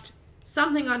watched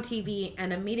something on TV,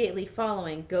 and immediately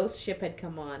following, Ghost Ship had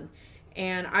come on.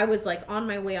 And I was like on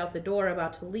my way out the door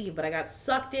about to leave, but I got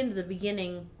sucked into the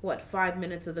beginning, 5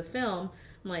 minutes of the film.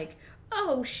 I'm like,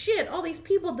 oh shit, all these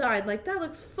people died. Like, that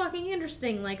looks fucking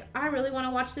interesting. Like, I really want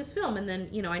to watch this film. And then,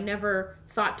 I never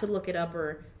thought to look it up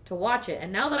or to watch it.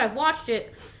 And now that I've watched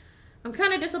it, I'm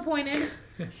kind of disappointed.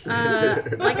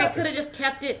 Like, I could have just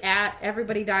kept it at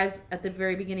everybody dies at the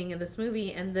very beginning of this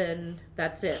movie, and then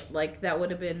that's it. Like, that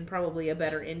would have been probably a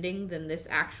better ending than this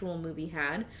actual movie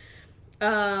had.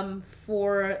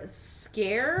 For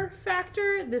scare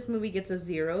factor, this movie gets a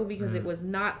 0 because it was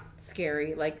not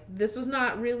scary. Like, this was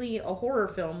not really a horror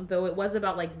film, though it was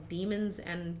about, like, demons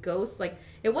and ghosts. Like,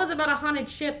 it was about a haunted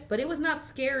ship, but it was not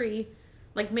scary.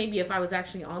 Like, maybe if I was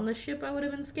actually on the ship, I would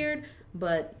have been scared,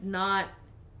 but not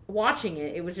watching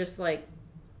it. It was just like,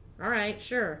 all right,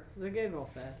 sure. It was a giggle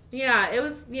fest. Yeah, it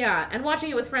was, and watching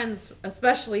it with friends,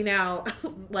 especially now,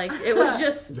 like, it was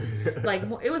just, like,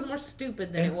 it was more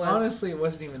stupid than And it was. honestly, it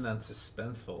wasn't even that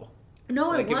suspenseful.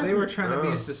 No, Like, it if they were wasn't. trying to be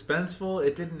suspenseful,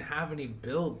 it didn't have any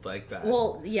build like that.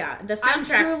 Well, yeah, the I'm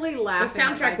soundtrack. truly laughing.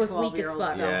 soundtrack at my was weak as 12-year-old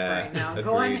fuck. self Yeah, right now. agreed.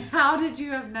 Going, how did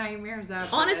you have nightmares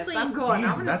after Honestly- this? I'm going. Damn,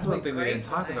 I'm gonna that's one sleep thing we great didn't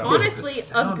talk tonight. about. Honestly,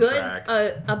 was a the good,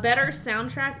 soundtrack. a better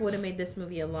soundtrack would have made this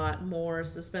movie a lot more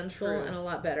suspenseful Truth. and a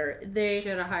lot better. They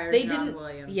should have hired they John didn't-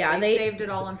 Williams. yeah, they they- saved it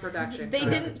all in production. They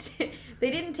costs. didn't.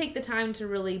 They didn't take the time to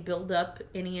really build up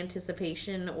any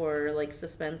anticipation or like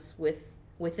suspense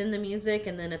within the music,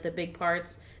 and then at the big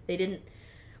parts, they didn't.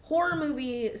 Horror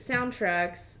movie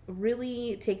soundtracks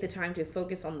really take the time to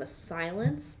focus on the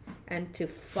silence and to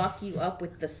fuck you up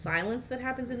with the silence that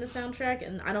happens in the soundtrack,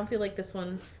 and I don't feel like this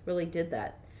one really did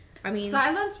that. I mean,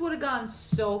 Silence would have gone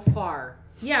so far.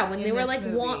 yeah, when in they were this like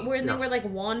movie. when they were like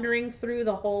wandering through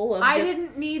the whole of I just-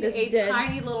 didn't need this a dead-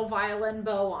 tiny little violin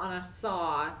bow on a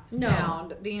saw No.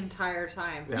 sound the entire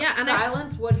time. Yeah, and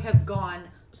Silence would have gone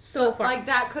so far. like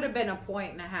that could have been a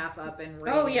 1.5 up in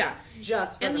rating. Oh, yeah.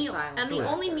 just for and the the silence. and the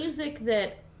factor. only music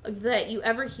that you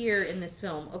ever hear in this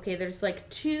film, okay, there's like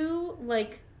two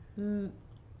like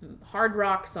hard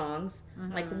rock songs,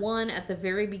 like one at the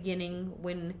very beginning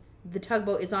when the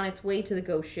tugboat is on its way to the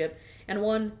ghost ship, and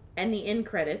one and the end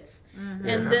credits,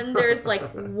 and then there's like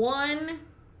one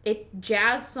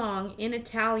jazz song in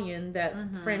Italian that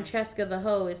Francesca the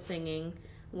Hoe is singing,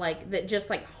 like that just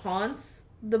like haunts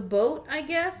the boat, I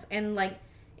guess, and like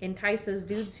entices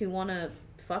dudes who want to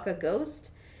fuck a ghost.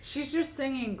 She's just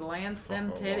singing "Glance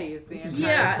Them Titties" the entire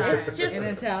Yeah, time. it's just in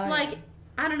Italian. like,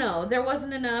 I don't know, there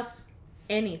wasn't enough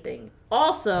anything.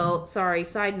 Also, sorry,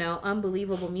 side note,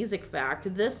 unbelievable music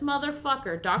fact, this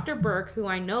motherfucker, Dr. Burke, who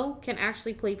I know can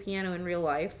actually play piano in real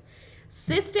life,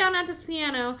 sits down at this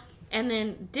piano and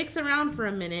then dicks around for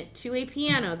a minute to a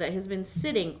piano that has been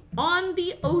sitting on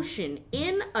the ocean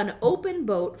in an open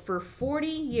boat for 40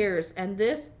 years, and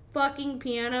this fucking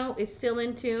piano is still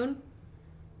in tune.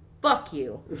 Fuck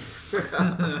you.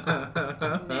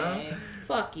 Nay.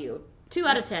 Fuck you. 2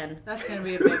 out of 10. That's gonna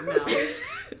be a big no.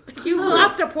 You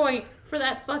lost a point for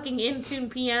that fucking in-tune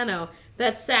piano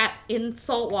that sat in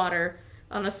salt water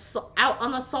out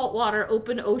on the saltwater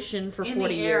open ocean for In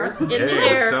 40 the air. years. In the Hey,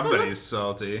 air. somebody's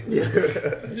salty.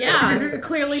 Yeah,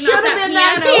 clearly Should not have been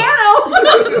that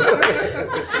that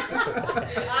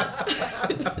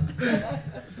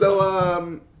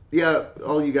So, yeah,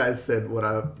 all you guys said what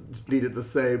I needed to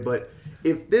say, but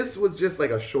if this was just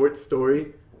like a short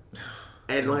story,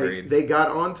 and like Agreed. they got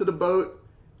onto the boat,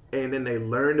 and then they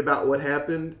learned about what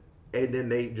happened, and then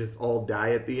they just all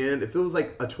die at the end. If it was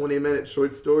like a 20-minute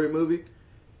short story movie,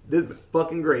 this is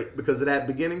fucking great, because of that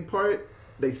beginning part,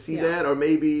 they see that, or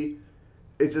maybe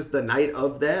it's just the night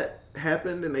of that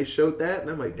happened and they showed that, and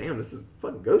I'm like, damn, this is a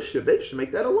fucking Ghost Ship. They should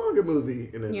make that a longer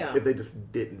movie. And then if they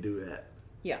just didn't do that,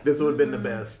 this would have been the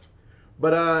best.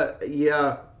 But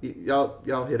yeah,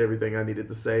 y'all hit everything I needed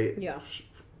to say. Yeah.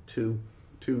 Two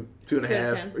and a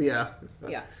half. 10. Yeah.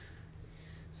 Yeah.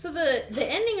 So the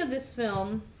ending of this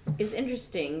film is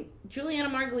interesting. Juliana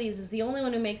Margulies is the only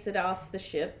one who makes it off the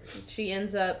ship. She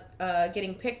ends up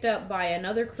getting picked up by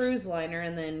another cruise liner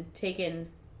and then taken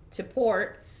to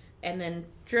port and then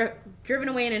driven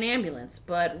away in an ambulance.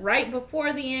 But right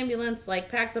before the ambulance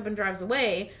packs up and drives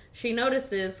away, she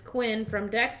notices Quinn from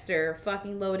Dexter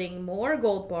fucking loading more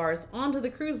gold bars onto the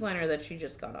cruise liner that she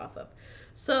just got off of.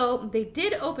 So they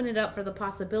did open it up for the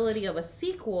possibility of a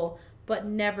sequel, but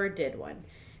never did one.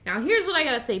 Now, here's what I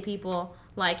gotta say, people.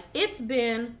 It's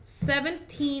been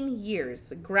 17 years.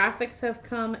 The graphics have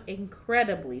come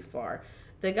incredibly far.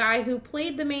 The guy who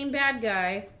played the main bad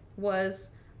guy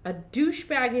was a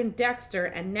douchebag in Dexter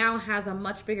and now has a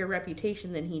much bigger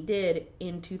reputation than he did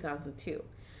in 2002.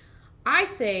 I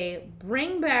say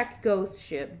bring back Ghost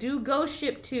Ship. Do Ghost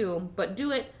Ship 2, but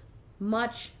do it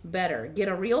much better. Get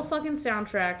a real fucking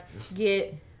soundtrack.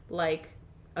 Get,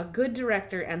 a good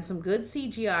director and some good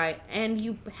CGI, and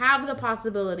you have the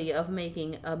possibility of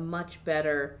making a much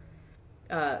better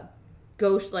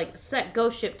Ghost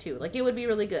Ship 2. It would be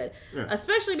really good. Yeah.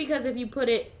 Especially because if you put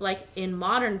it, in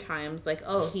modern times,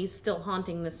 he's still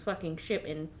haunting this fucking ship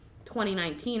in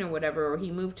 2019 or whatever, or he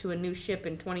moved to a new ship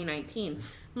in 2019.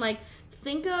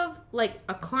 Think of,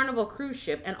 a Carnival cruise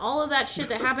ship and all of that shit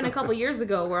that happened a couple years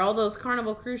ago where all those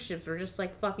Carnival cruise ships were just,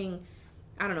 fucking...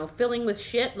 I don't know, filling with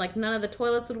shit, none of the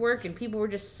toilets would work and people were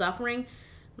just suffering.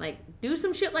 Do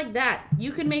some shit like that.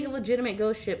 You could make a legitimate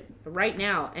ghost ship right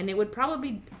now and it would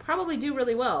probably do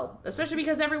really well, especially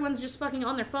because everyone's just fucking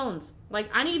on their phones.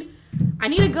 I need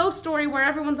a ghost story where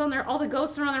everyone's on all the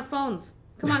ghosts are on their phones.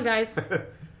 Come on, guys.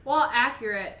 Well,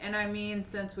 accurate, and I mean,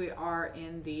 since we are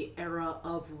in the era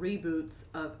of reboots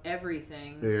of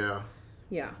everything.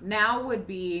 Yeah. Now would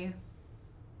be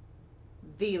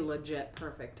the legit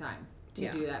perfect time to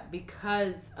do that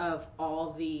because of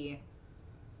all the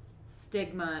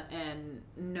stigma and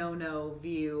no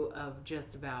view of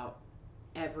just about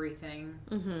everything.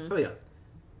 Mm-hmm. Oh, yeah.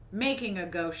 Making a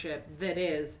ghost ship that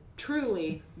is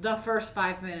truly the first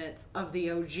 5 minutes of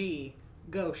the OG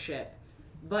ghost ship,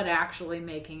 but actually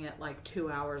making it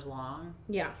 2 hours long.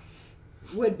 Yeah.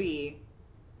 Would be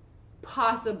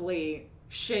possibly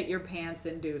shit your pants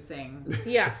inducing.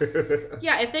 Yeah.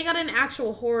 Yeah, if they got an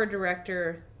actual horror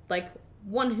director,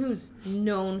 one who's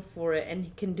known for it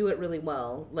and can do it really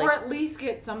well. Or at least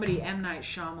get somebody M. Night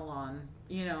Shyamalan.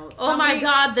 Oh my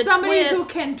God, somebody twist. who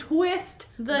can twist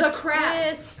the crap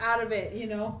twist. out of it,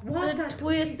 What the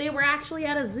twist. They were actually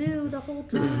at a zoo the whole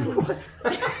time. What?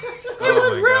 It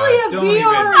was really a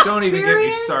VR experience. Don't even get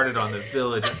me started on The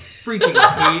Village. I freaking hate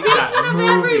that movie.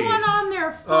 Everyone on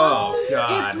their phones. Oh,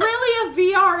 God. It's really a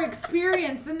VR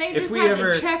experience, and they just had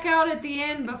to check out at the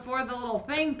end before the little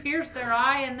thing pierced their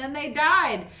eye, and then they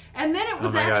died. And then it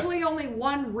was actually only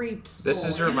one reaped soul. This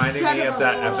is reminding me of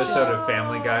that episode of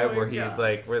Family Guy where he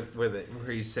where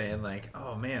he's saying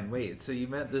oh man, wait, so you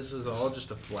meant this was all just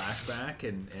a flashback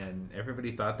and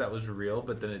everybody thought that was real,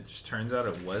 but then it just turns out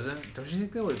it wasn't? Don't you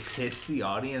think that would piss the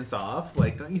audience off?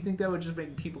 Don't you think that would just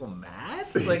make people mad?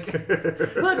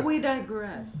 But we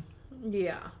digress.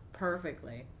 Yeah.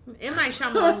 Perfectly. M. Night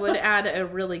Shyamalan would add a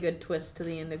really good twist to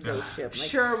the end of Ghost Ship.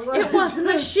 Sure would. It wasn't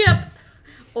a ship.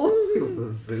 Oh. It was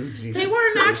a zoo, Jesus They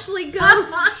weren't Christ. actually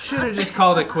ghosts. Should have just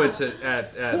called it quits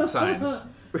at Signs.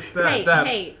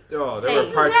 There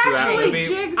were parts to that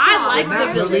movie. I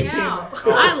like The Village.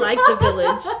 I like The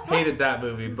Village. Hated that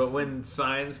movie, but when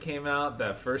Signs came out,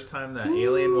 that first time that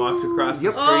alien walked across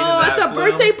the screen at the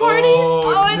birthday party.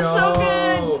 It's so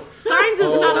good. Signs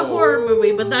is not a horror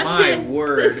movie, but that shit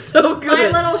is so good.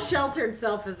 My little sheltered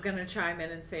self is going to chime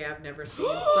in and say I've never seen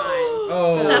Signs.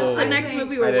 That's the next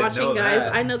movie we're watching, guys.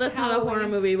 I know that's not a horror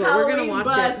movie, but we're going to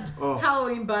watch it.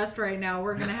 Halloween bust right now.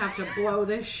 We're going to have to blow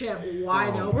this shit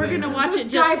wide open. We're going to watch it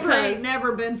just diaper ain't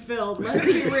never been filled. Let's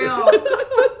be real.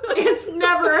 It's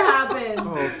never happened.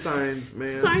 Oh, Signs,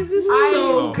 man. Signs is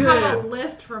so good. I have a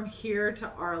list from here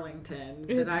to Arlington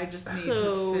that I just need to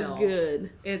fill. So good.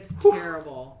 It's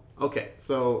terrible. Okay,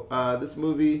 so this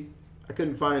movie, I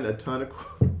couldn't find a ton of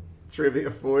trivia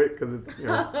for it because it's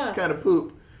kind of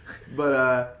poop.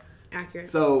 But accurate.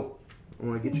 So I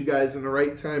want to get you guys in the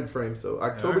right time frame. So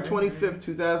October 25th,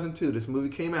 2002, this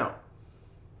movie came out.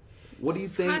 What do you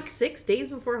think? Not 6 days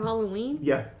before Halloween?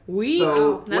 Yeah.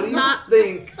 So, what do you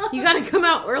think? You got to come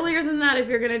out earlier than that if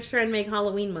you're going to try and make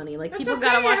Halloween money. People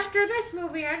got to watch. After this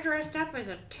movie, I dressed up as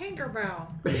a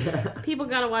Tinkerbell. People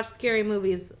got to watch scary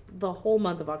movies the whole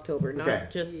month of October, not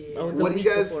just the What do you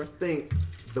guys before. think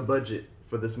the budget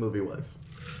for this movie was?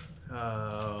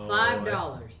 $5.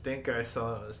 I think I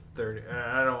saw it was 30.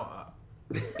 I don't.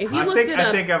 If you looked it up,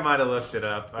 I think I might have looked it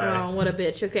up. Oh, what a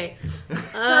bitch. Okay.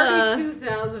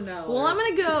 $32,000. Well, I'm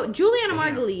going to go. Juliana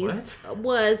Margulies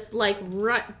was like,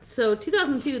 right. So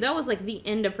 2002, that was like the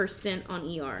end of her stint on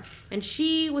ER. And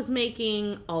she was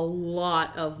making a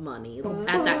lot of money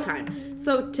at that time.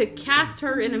 So to cast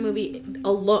her in a movie,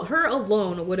 her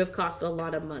alone would have cost a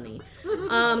lot of money.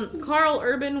 Carl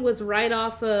Urban was right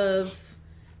off of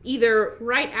either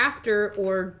right after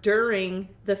or during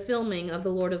the filming of the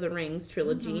Lord of the Rings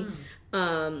trilogy.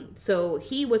 So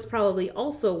he was probably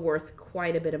also worth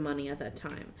quite a bit of money at that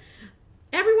time.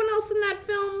 Everyone else in that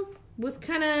film was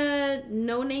kind of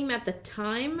no name at the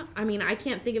time. I mean, I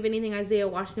can't think of anything Isaiah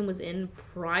Washington was in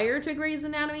prior to Grey's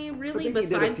Anatomy, really, I think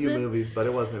besides he did a few this. movies, but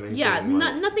it wasn't anything. Yeah,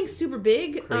 like nothing super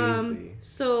big. crazy.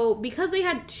 So because they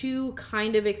had two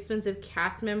kind of expensive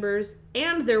cast members,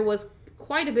 and there was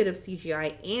quite a bit of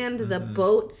CGI, and the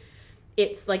boat,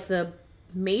 it's like the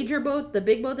major boat, the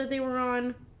big boat that they were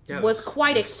on, was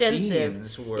quite extensive.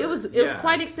 It was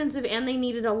quite extensive, and they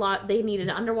needed a lot. They needed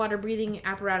underwater breathing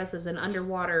apparatuses and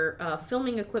underwater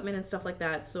filming equipment and stuff like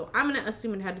that. So I'm gonna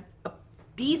assume it had a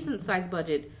decent sized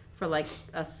budget for like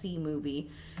a sea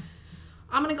movie.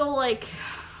 I'm gonna go like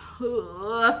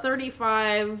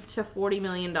 $35 to $40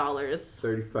 million.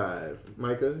 35.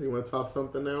 Micah, you want to toss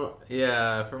something out?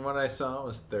 Yeah, from what I saw, it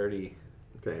was 30.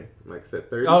 Okay, Mike said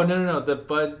 30. Oh no!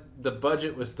 The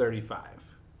budget was 35.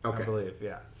 Okay. I believe,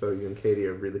 yeah. So you and Katie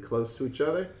are really close to each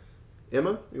other.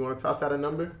 Emma, you want to toss out a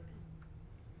number?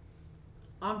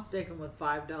 I'm sticking with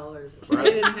 $5. Right.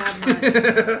 They didn't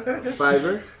have much.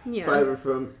 Fiver. Yeah. Fiver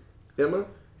from Emma.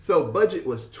 So budget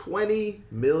was $20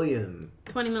 million.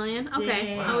 20 million? Okay.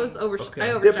 Dang. I was I Dipping,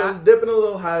 overshot. dipping a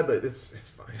little high, but it's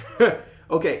fine.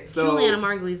 Okay, so Juliana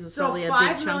Margulies was So probably a big $5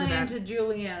 chunk million of that. to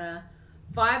Juliana,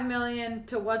 $5 million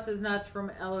to what's his nuts from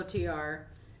LOTR,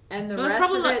 and the rest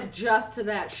probably of it just to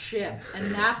that ship.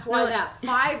 And that's why No, that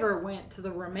 $5 went to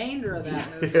the remainder of that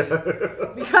movie.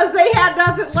 Because they had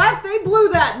nothing left. They blew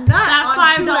that nut. That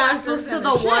on two $5 actors was to and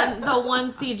the a ship.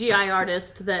 one CGI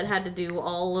artist that had to do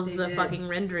all of They the did. fucking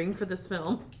rendering for this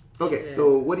film. Okay,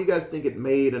 so what do you guys think it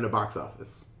made in the box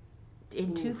office?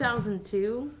 In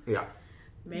 2002? Yeah.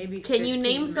 Maybe. Can you 15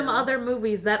 name some mil. other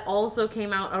movies that also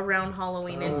came out around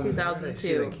Halloween in I see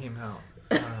 2002? that came out.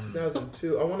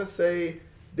 2002. I want to say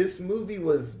this movie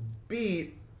was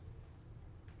beat.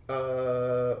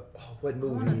 What I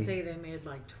movie? want to say they made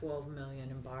like $12 million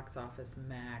in box office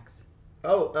max.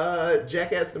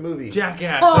 Jackass the movie.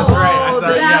 Jackass. That's right. I thought,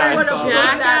 that I would have saw put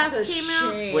that. that to Jackass came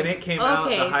out? shame. When it came out,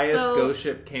 Okay, the highest so- Ghost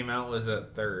Ship came out was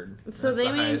at third. So That's they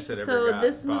the made highest it ever got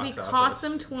this movie box cost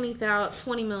office. them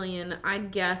 $20 million.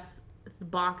 I'd guess the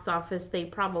box office they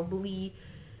probably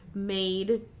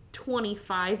made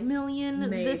 $25 million.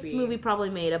 This Maybe. movie probably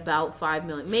made about $5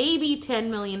 million, maybe $10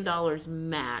 million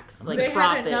max, like they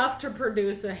profit. had enough to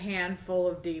produce a handful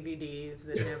of DVDs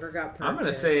that never got purchased. I'm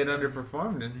gonna say it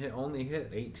underperformed and only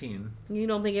hit 18. You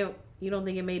don't think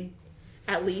it made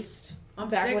at least I'm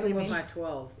back when sticking it with made my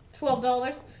 12.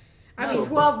 $12? I I mean, mean,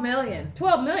 12 million.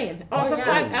 $12 million off Oh, of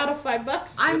yeah. out of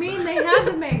 $5. I mean, they had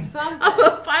to make something. Off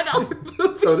a $5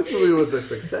 movie. So this movie was a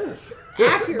success.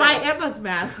 Accurate. By Emma's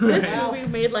math, this Right. movie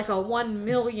made like a $1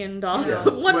 million, Yeah.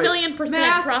 1 million %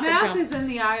 math profit. math jump. is in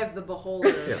the eye of the beholder.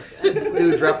 Yeah. As we-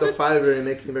 Dude dropped a $5 and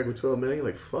they came back with 12 million.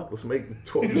 Like, fuck, let's make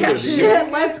 12 million. Yeah,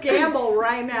 Shit, let's gamble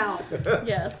right now.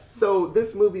 Yes. So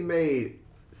this movie made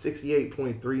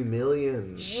 $68.3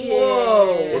 million.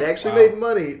 Whoa. It actually Wow. made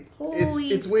money. Holy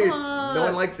It's weird. fuck. No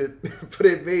one liked it, but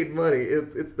it made money.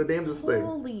 It's the damnedest thing.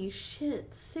 Holy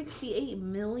shit! 68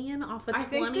 million off a I 20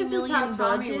 think this is million how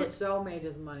Tommy budget. Wiseau made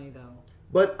his money, though.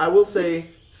 But I will say,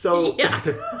 so Yeah.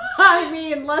 I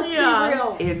mean, let's Yeah. be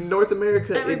real. in North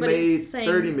America, Everybody's it made saying-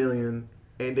 30 million,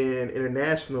 and then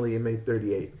internationally, it made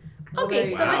 38.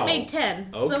 Okay, so Wow. it made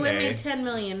 10. So it Okay. made 10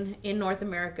 million in North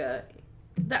America.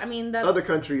 I mean, that's Other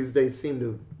countries, they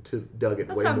seem to dug it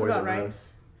That way sounds more about than right.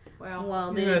 us.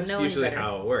 well, they Yeah, didn't that's know any usually better.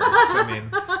 how it works. I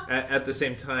mean, at the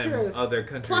same time, True. other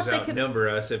countries Plus they could- outnumber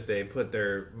us if they put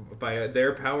by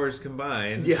their powers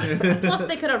combined. Yeah. Plus,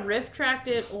 they could have riff tracked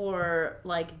it or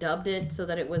like dubbed it so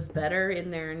that it was better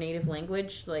in their native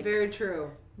language. Like Very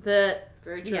true. the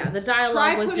Very true. yeah, the dialogue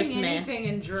Try was putting just meh. anything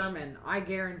in German. I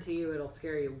guarantee you it'll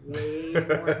scare you way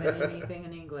more than anything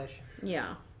in English.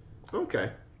 Yeah.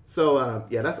 Okay. So,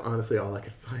 yeah, that's honestly all I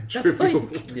could find That's all you trivial.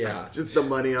 could Yeah. Just the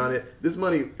money on it. This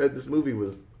movie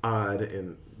was odd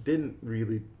and didn't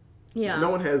really... Yeah.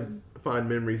 No one has fond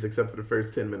memories except for the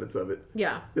first 10 minutes of it.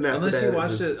 Yeah. Then after Unless that, you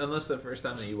watched just- it, unless the first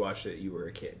time that you watched it, you were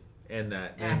a kid, and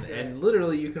Accurate. and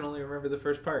literally you can only remember the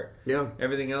first part. Yeah.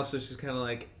 Everything else is just kind of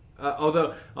like,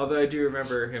 Although I do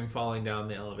remember him falling down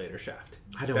the elevator shaft.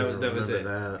 I don't remember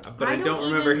that. But I don't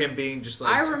remember him being just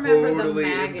like I remember totally the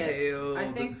maggots. impaled.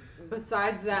 I think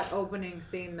besides that opening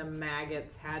scene, the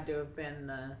maggots had to have been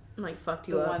the fucked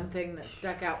you the up. one thing that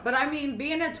stuck out. But I mean,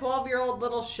 being a 12-year-old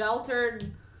little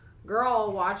sheltered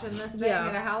girl watching this thing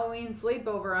at a Halloween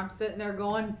sleepover, I'm sitting there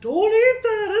going, "Don't eat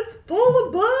that! It's full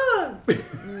of bugs."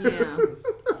 Yeah.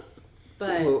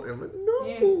 But Little Emma, no.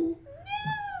 Yeah.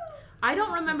 I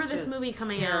don't remember this Just movie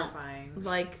coming terrifying. out.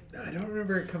 Like, I don't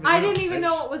remember it coming I out. didn't even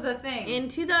know it was a thing. in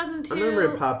 2002. I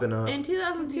remember it popping up. In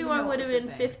 2002, Didn't I even know would it have was a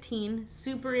been thing. 15,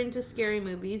 super into scary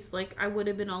movies. Like, I would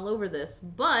have been all over this.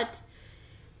 But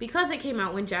because it came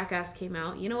out when Jackass came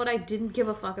out, you know what I didn't give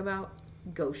a fuck about?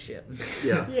 Ghost Ship.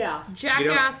 Yeah. Yeah.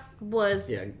 Jackass was,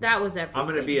 Yeah. that was everything. I'm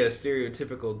gonna be a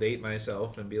stereotypical date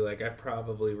myself and be like, I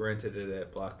probably rented it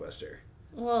at Blockbuster.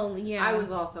 Well, yeah. I was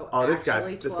also This got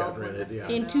actually 12 when rented, this yeah.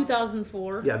 came in out.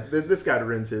 2004. Yeah, this got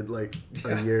rented like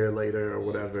a year later or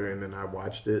whatever, and then I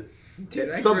watched it Dude,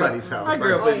 at I somebody's grew up, house. I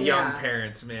grew up Oh, with yeah. young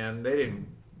parents, man. They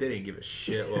didn't give a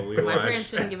shit what we My watched.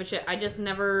 parents didn't give a shit. I just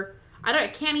never, I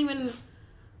can't even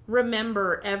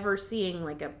remember ever seeing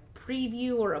like a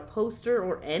preview or a poster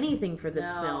or anything for this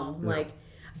No. film. No. Like,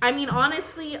 I mean,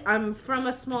 honestly, I'm from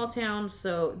a small town,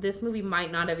 so this movie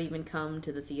might not have even come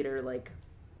to the theater like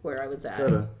where I was at.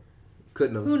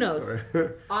 Couldn't have. Who knows?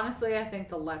 Honestly, I think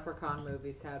the Leprechaun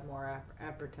movies had more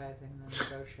advertising than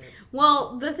the Ghost Ship.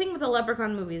 Well, the thing with the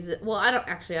Leprechaun movies, well, I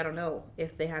don't know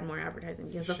if they had more advertising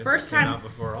because the Shit, first that came time, out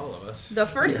before all of us. the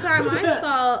first time I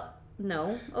saw,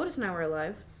 no, Otis and I were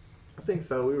alive. I think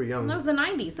so. We were young. That was the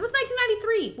 90s. That was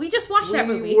 1993. We just watched that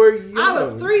movie. We were young. I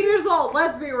was 3 years old.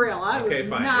 Let's be real. I Okay, was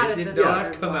fine. not It at did the not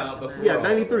theaters come out watching before. that. Yeah,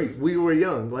 93. We were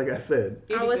young, like I said.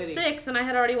 I was Itty bitty. 6 and I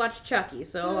had already watched Chucky,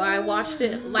 so I watched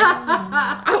it like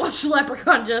I watched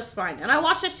Leprechaun just fine, and I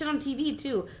watched that shit on TV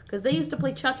too, because they used to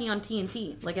play Chucky on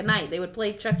TNT. Like at night, they would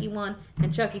play Chucky 1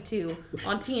 and Chucky 2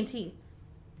 on TNT,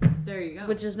 There you go.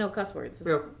 which is no cuss words.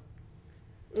 Yeah.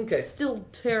 Okay. Still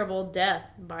terrible death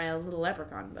by a little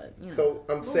leprechaun, but you know. So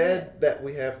I'm sad that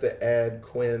we have to add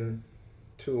Quinn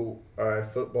to our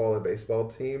football or baseball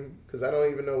team because I don't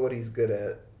even know what he's good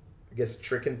at. I guess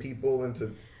tricking people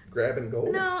into grabbing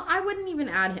gold. No, I wouldn't even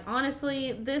add him.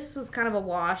 Honestly, this was kind of a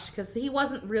wash because he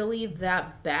wasn't really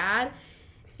that bad.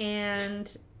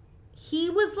 And he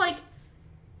was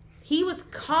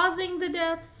causing the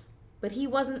deaths, but he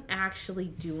wasn't actually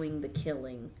doing the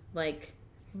killing. Like,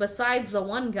 besides the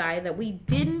one guy that we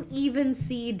didn't even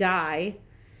see die,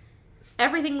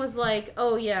 everything was like,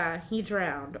 oh yeah, he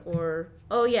drowned. Or,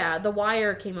 oh yeah, the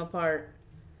wire came apart.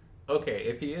 Okay,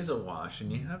 if he is a wash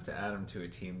and you have to add him to a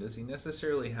team, does he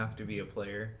necessarily have to be a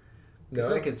player? Because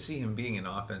No. I could see him being an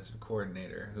offensive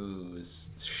coordinator whose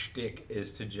shtick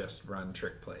is to just run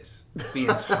trick plays the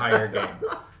entire game.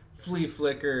 Flea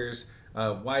flickers,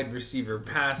 wide receiver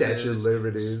passes,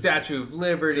 Statue of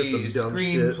Liberty, Just some dumb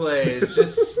screenplays,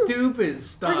 just stupid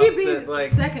stuff. Or he'd be that,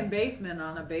 like, second baseman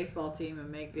on a baseball team and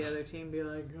make the other team be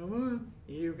like, come on,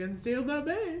 you can steal that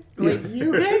base. Yeah.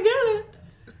 You can't get it.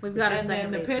 We've got a And then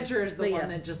second the baseman. pitcher is the But one yes.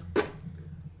 that just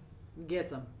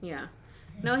gets them. Yeah.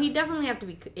 No, he definitely have to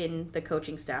be in the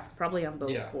coaching staff, probably on both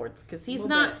Yeah. sports, because he's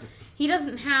Little not. bit. He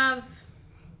doesn't have.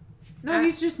 No,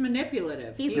 he's just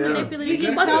manipulative. He's Yeah. manipulative. He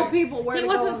can wasn't- tell people where He to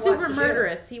wasn't go and super what to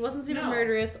murderous. He wasn't super No.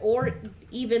 murderous, or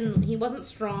even he wasn't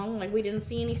strong. Like we didn't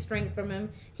see any strength from him.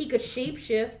 He could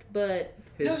shapeshift, but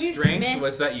his No, he's strength just-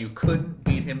 was that you couldn't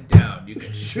beat him down. You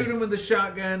could shoot him with a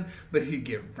shotgun, but he'd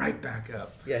get right back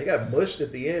up. Yeah, he got mushed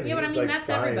at the end. yeah. He But I was, mean, like, that's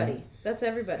fine. everybody. That's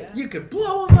everybody. Yeah. You could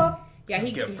blow him up. Yeah,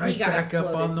 he Get right got back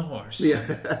exploded. up on the horse.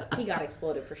 Yeah. He got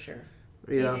exploded for sure.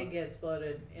 Yeah. He did get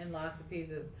exploded in lots of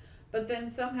pieces. But then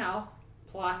somehow,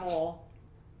 plot hole,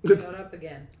 showed up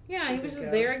again. Yeah, he was Stupid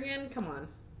just there ghost. again. Come on,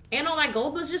 and all that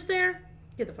gold was just there.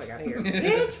 Get the fuck out of here.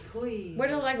 Bitch, please. Where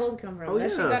did all that gold come from? Oh That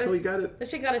shit yeah, got so he got it. That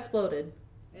shit got exploded.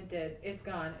 It did. It's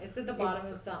gone. It's at the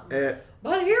bottom of something. At,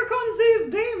 But here comes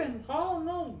these demons hauling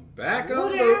those Back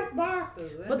wood up. ass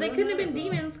boxes. But they couldn't have been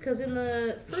demons. demons because in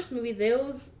the first movie,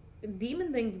 those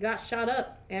demon things got shot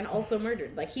up and also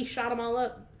murdered. Like he shot them all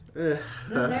up. Then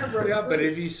they're Yeah, but if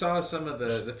recruits. you saw some of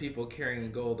the people carrying the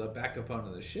gold up back up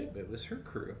onto the ship, it was her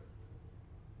crew.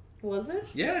 Was it?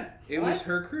 Yeah, it What? was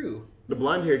her crew. the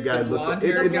blonde-haired guy The looked.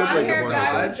 blonde-haired It looked like a blonde-haired blonde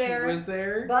guy guy. was there. was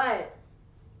there. But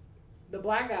the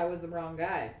black guy was the wrong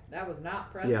guy. That was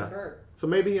not Preston Yeah. Burke. So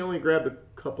maybe he only grabbed a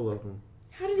couple of them.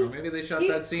 How did Or he? maybe they shot He-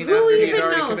 that scene Who after he had even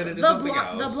already knows? committed to The, something the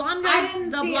else. blonde I guy, didn't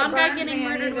the see blonde a guy burn getting man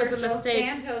murdered either, was a so mistake.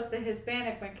 Santos, the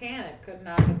Hispanic mechanic, could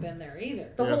not have been there either.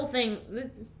 The Yeah. whole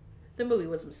thing, the movie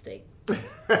was a mistake.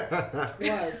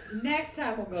 Was next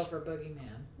time we'll go for Boogeyman.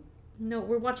 No,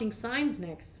 we're watching Signs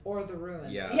next. Or The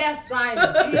Ruins. Yeah. Yes, Signs.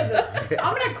 Jesus.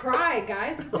 I'm going to cry,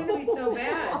 guys. It's going to be so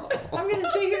bad. I'm going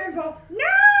to sit here and go,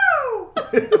 no!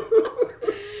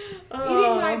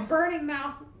 Eating my burning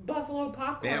mouth buffalo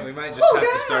popcorn. Man, we might just have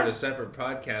to start a separate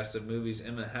podcast of movies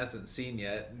Emma hasn't seen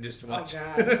yet and just watch.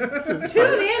 Oh, God.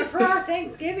 Tune in for our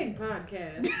Thanksgiving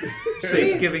podcast.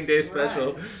 Thanksgiving Day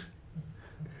special.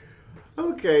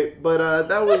 Okay, but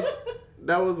that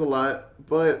was a lot.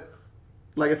 But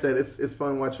like I said, it's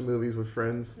fun watching movies with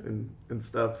friends and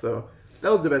stuff. So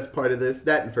that was the best part of this.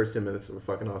 That and first 10 minutes were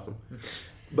fucking awesome.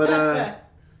 But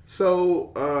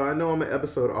so I know I'm an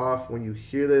episode off when you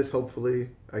hear this. Hopefully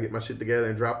I get my shit together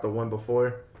and drop the one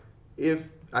before. If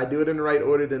I do it in the right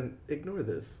order, then ignore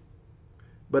this.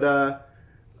 But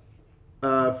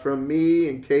from me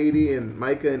and Katie and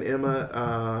Micah and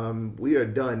Emma, we are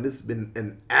done. This has been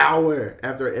an hour.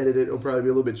 After I edit it, it'll probably be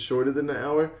a little bit shorter than an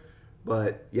hour.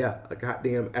 But yeah, a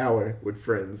goddamn hour with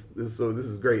friends. This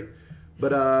is great.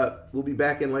 But we'll be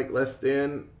back in like less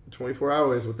than 24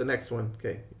 hours with the next one.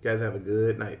 Okay, you guys have a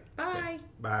good night. Bye. Okay.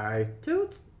 Bye.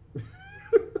 Toots.